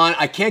move on.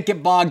 I can't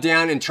get bogged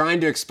down in trying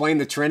to explain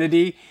the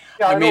Trinity.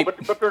 Yeah, I know,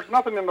 but there's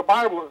nothing in the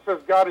Bible that says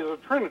God is a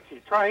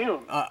Trinity,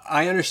 triune.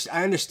 I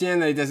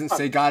understand that it doesn't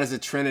say God is a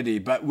Trinity,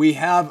 but we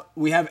have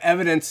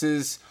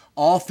evidences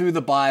all through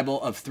the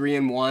Bible of 3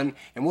 in 1,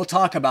 and we'll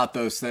talk about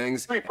those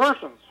things. 3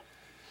 persons.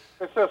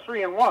 It says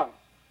 3 in 1,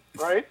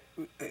 right?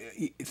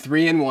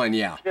 3 in 1,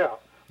 yeah. Yeah,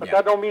 but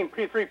that don't mean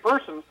 3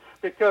 persons,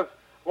 because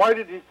why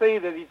did he say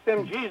that he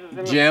sent Jesus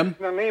in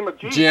the name of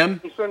Jesus? Jim,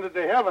 he sent it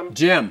to heaven.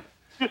 Jim.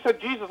 You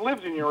said Jesus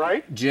lives in you,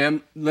 right?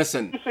 Jim,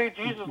 listen. You say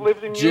Jesus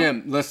lives in you?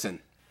 Jim,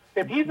 listen.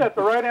 If he's at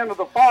the right hand of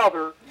the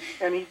Father,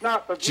 and he's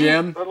not the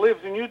Jesus that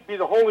lives in you, it'd be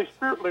the Holy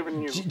Spirit living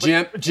in you.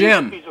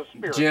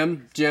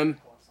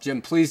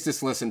 Jim, please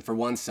just listen for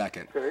 1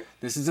 second. Okay.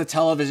 This is a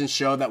television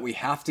show that we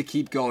have to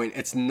keep going.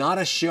 It's not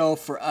a show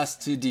for us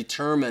to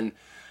determine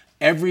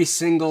every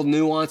single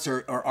nuance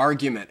or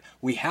argument.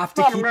 We have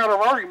to keep... It's not a matter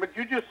of argument.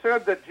 You just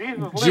said that Jesus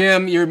lives...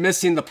 Jim, you're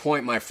missing the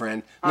point, my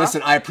friend.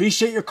 Listen, I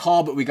appreciate your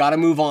call, but we got to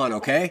move on,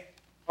 okay?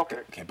 Okay.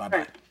 Okay, bye-bye.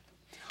 Thanks.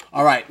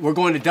 All right, we're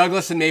going to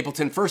Douglas in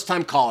Mapleton.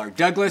 First-time caller.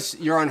 Douglas,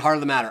 you're on Heart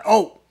of the Matter.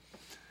 Oh,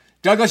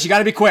 Douglas, you got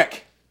to be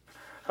quick.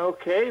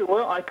 Okay,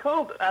 well, I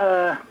called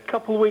a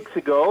couple of weeks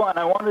ago, and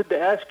I wanted to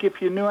ask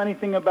if you knew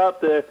anything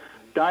about the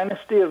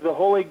Dynasty of the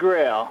Holy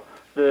Grail,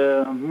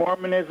 the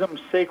Mormonism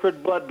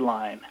sacred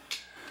bloodline.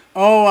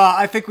 Oh,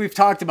 I think we've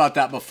talked about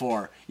that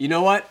before. You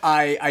know what?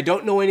 I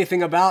don't know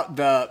anything about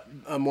the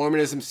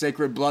Mormonism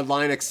sacred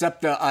bloodline,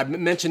 except I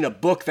mentioned a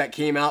book that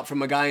came out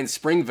from a guy in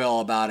Springville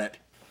about it.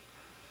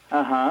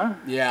 Uh-huh.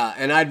 Yeah,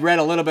 and I'd read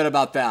a little bit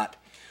about that.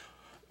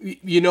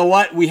 You know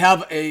what? We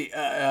have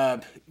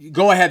a...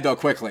 go ahead, though,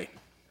 quickly.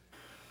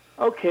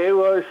 Okay,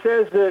 well, it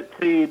says that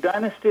the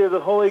Dynasty of the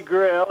Holy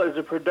Grail is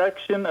a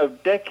production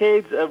of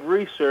decades of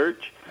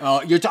research.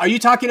 Are you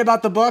talking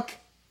about the book?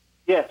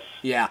 Yes.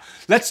 Yeah.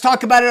 Let's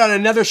talk about it on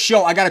another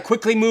show. I got to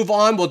quickly move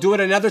on. We'll do it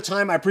another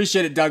time. I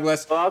appreciate it,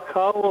 Douglas. Well, I'll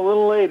call a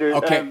little later.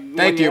 Okay.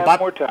 Thank you. Bye.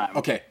 More time.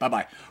 Okay.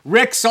 Bye-bye.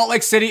 Rick, Salt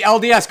Lake City,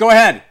 LDS. Go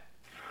ahead.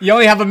 You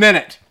only have a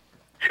minute.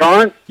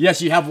 Sean?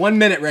 Yes, you have 1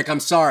 minute, Rick. I'm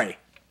sorry.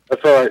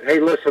 That's all right. Hey,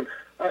 listen,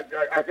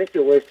 I think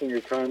you're wasting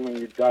your time when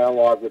you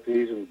dialogue with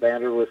these and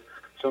banter with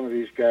some of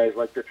these guys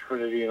like the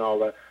Trinity and all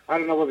that. I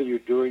don't know whether you're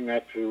doing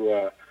that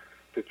to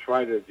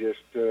try to just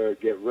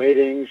get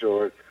ratings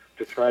or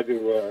to try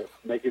to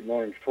make it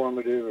more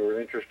informative or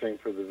interesting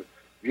for the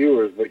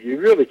viewers, but you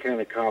really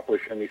can't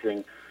accomplish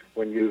anything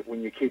when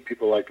you keep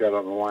people like that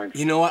on the line.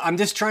 You know what? I'm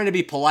just trying to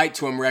be polite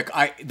to them, Rick.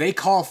 They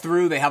call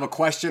through, they have a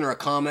question or a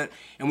comment,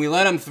 and we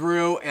let them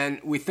through, and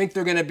we think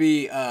they're going to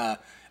be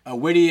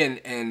witty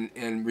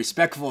and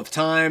respectful of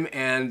time,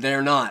 and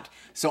they're not.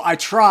 So I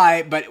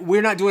try, but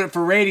we're not doing it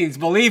for ratings.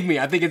 Believe me,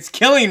 I think it's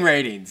killing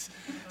ratings.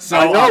 So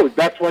I know.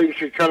 That's why you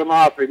should cut them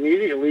off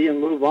immediately and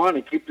move on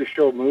and keep the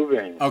show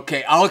moving.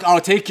 Okay,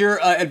 I'll take your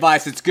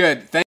advice. It's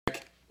good.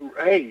 Thank you.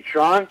 Hey,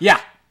 Sean? Yeah.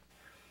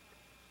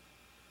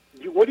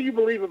 What do you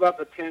believe about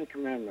the 10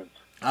 Commandments?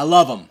 I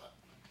love them.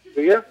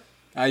 Do you?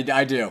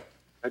 I do.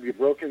 Have you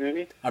broken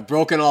any? I've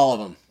broken all of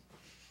them.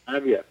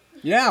 Have you?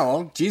 Yeah,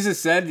 well, Jesus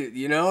said, if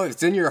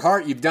it's in your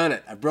heart, you've done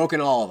it. I've broken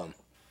all of them.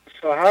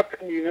 So how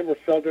come you never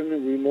felt any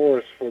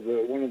remorse for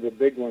one of the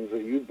big ones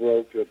that you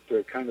broke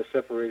that kind of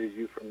separated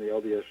you from the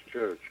LDS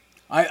Church?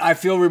 I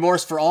feel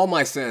remorse for all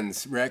my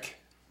sins, Rick.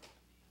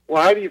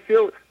 Well, how do you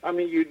feel? I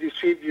mean, you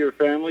deceived your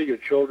family, your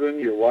children,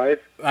 your wife.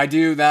 I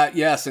do that,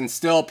 yes, and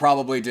still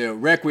probably do.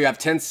 Rick, we have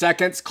 10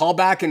 seconds. Call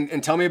back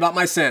and tell me about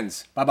my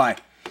sins. Bye-bye.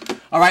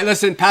 All right,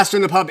 listen, Pastor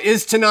in the Pub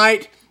is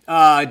tonight.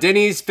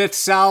 Denny's, 5th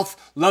South.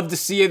 Love to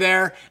see you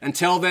there.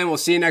 Until then, we'll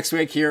see you next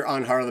week here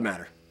on Heart of the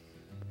Matter.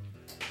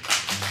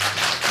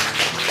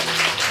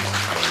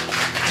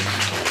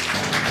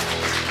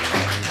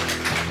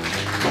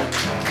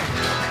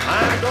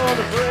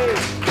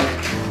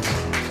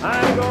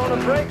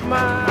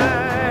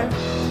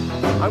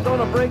 I'm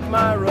gonna break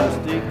my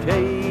rusty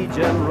cage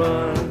and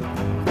run.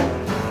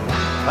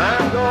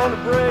 I'm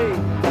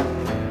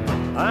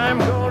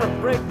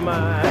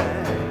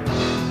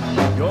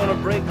gonna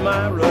break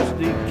my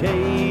rusty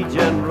cage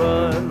and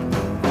run.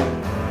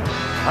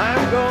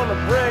 I'm gonna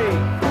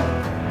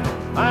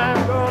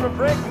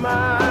break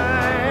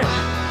my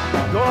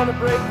gonna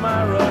break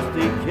my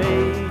rusty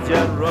cage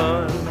and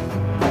run.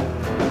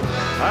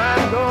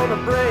 I'm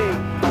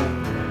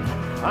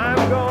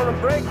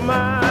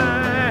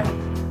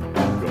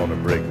gonna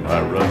break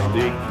my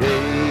rusty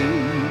cage.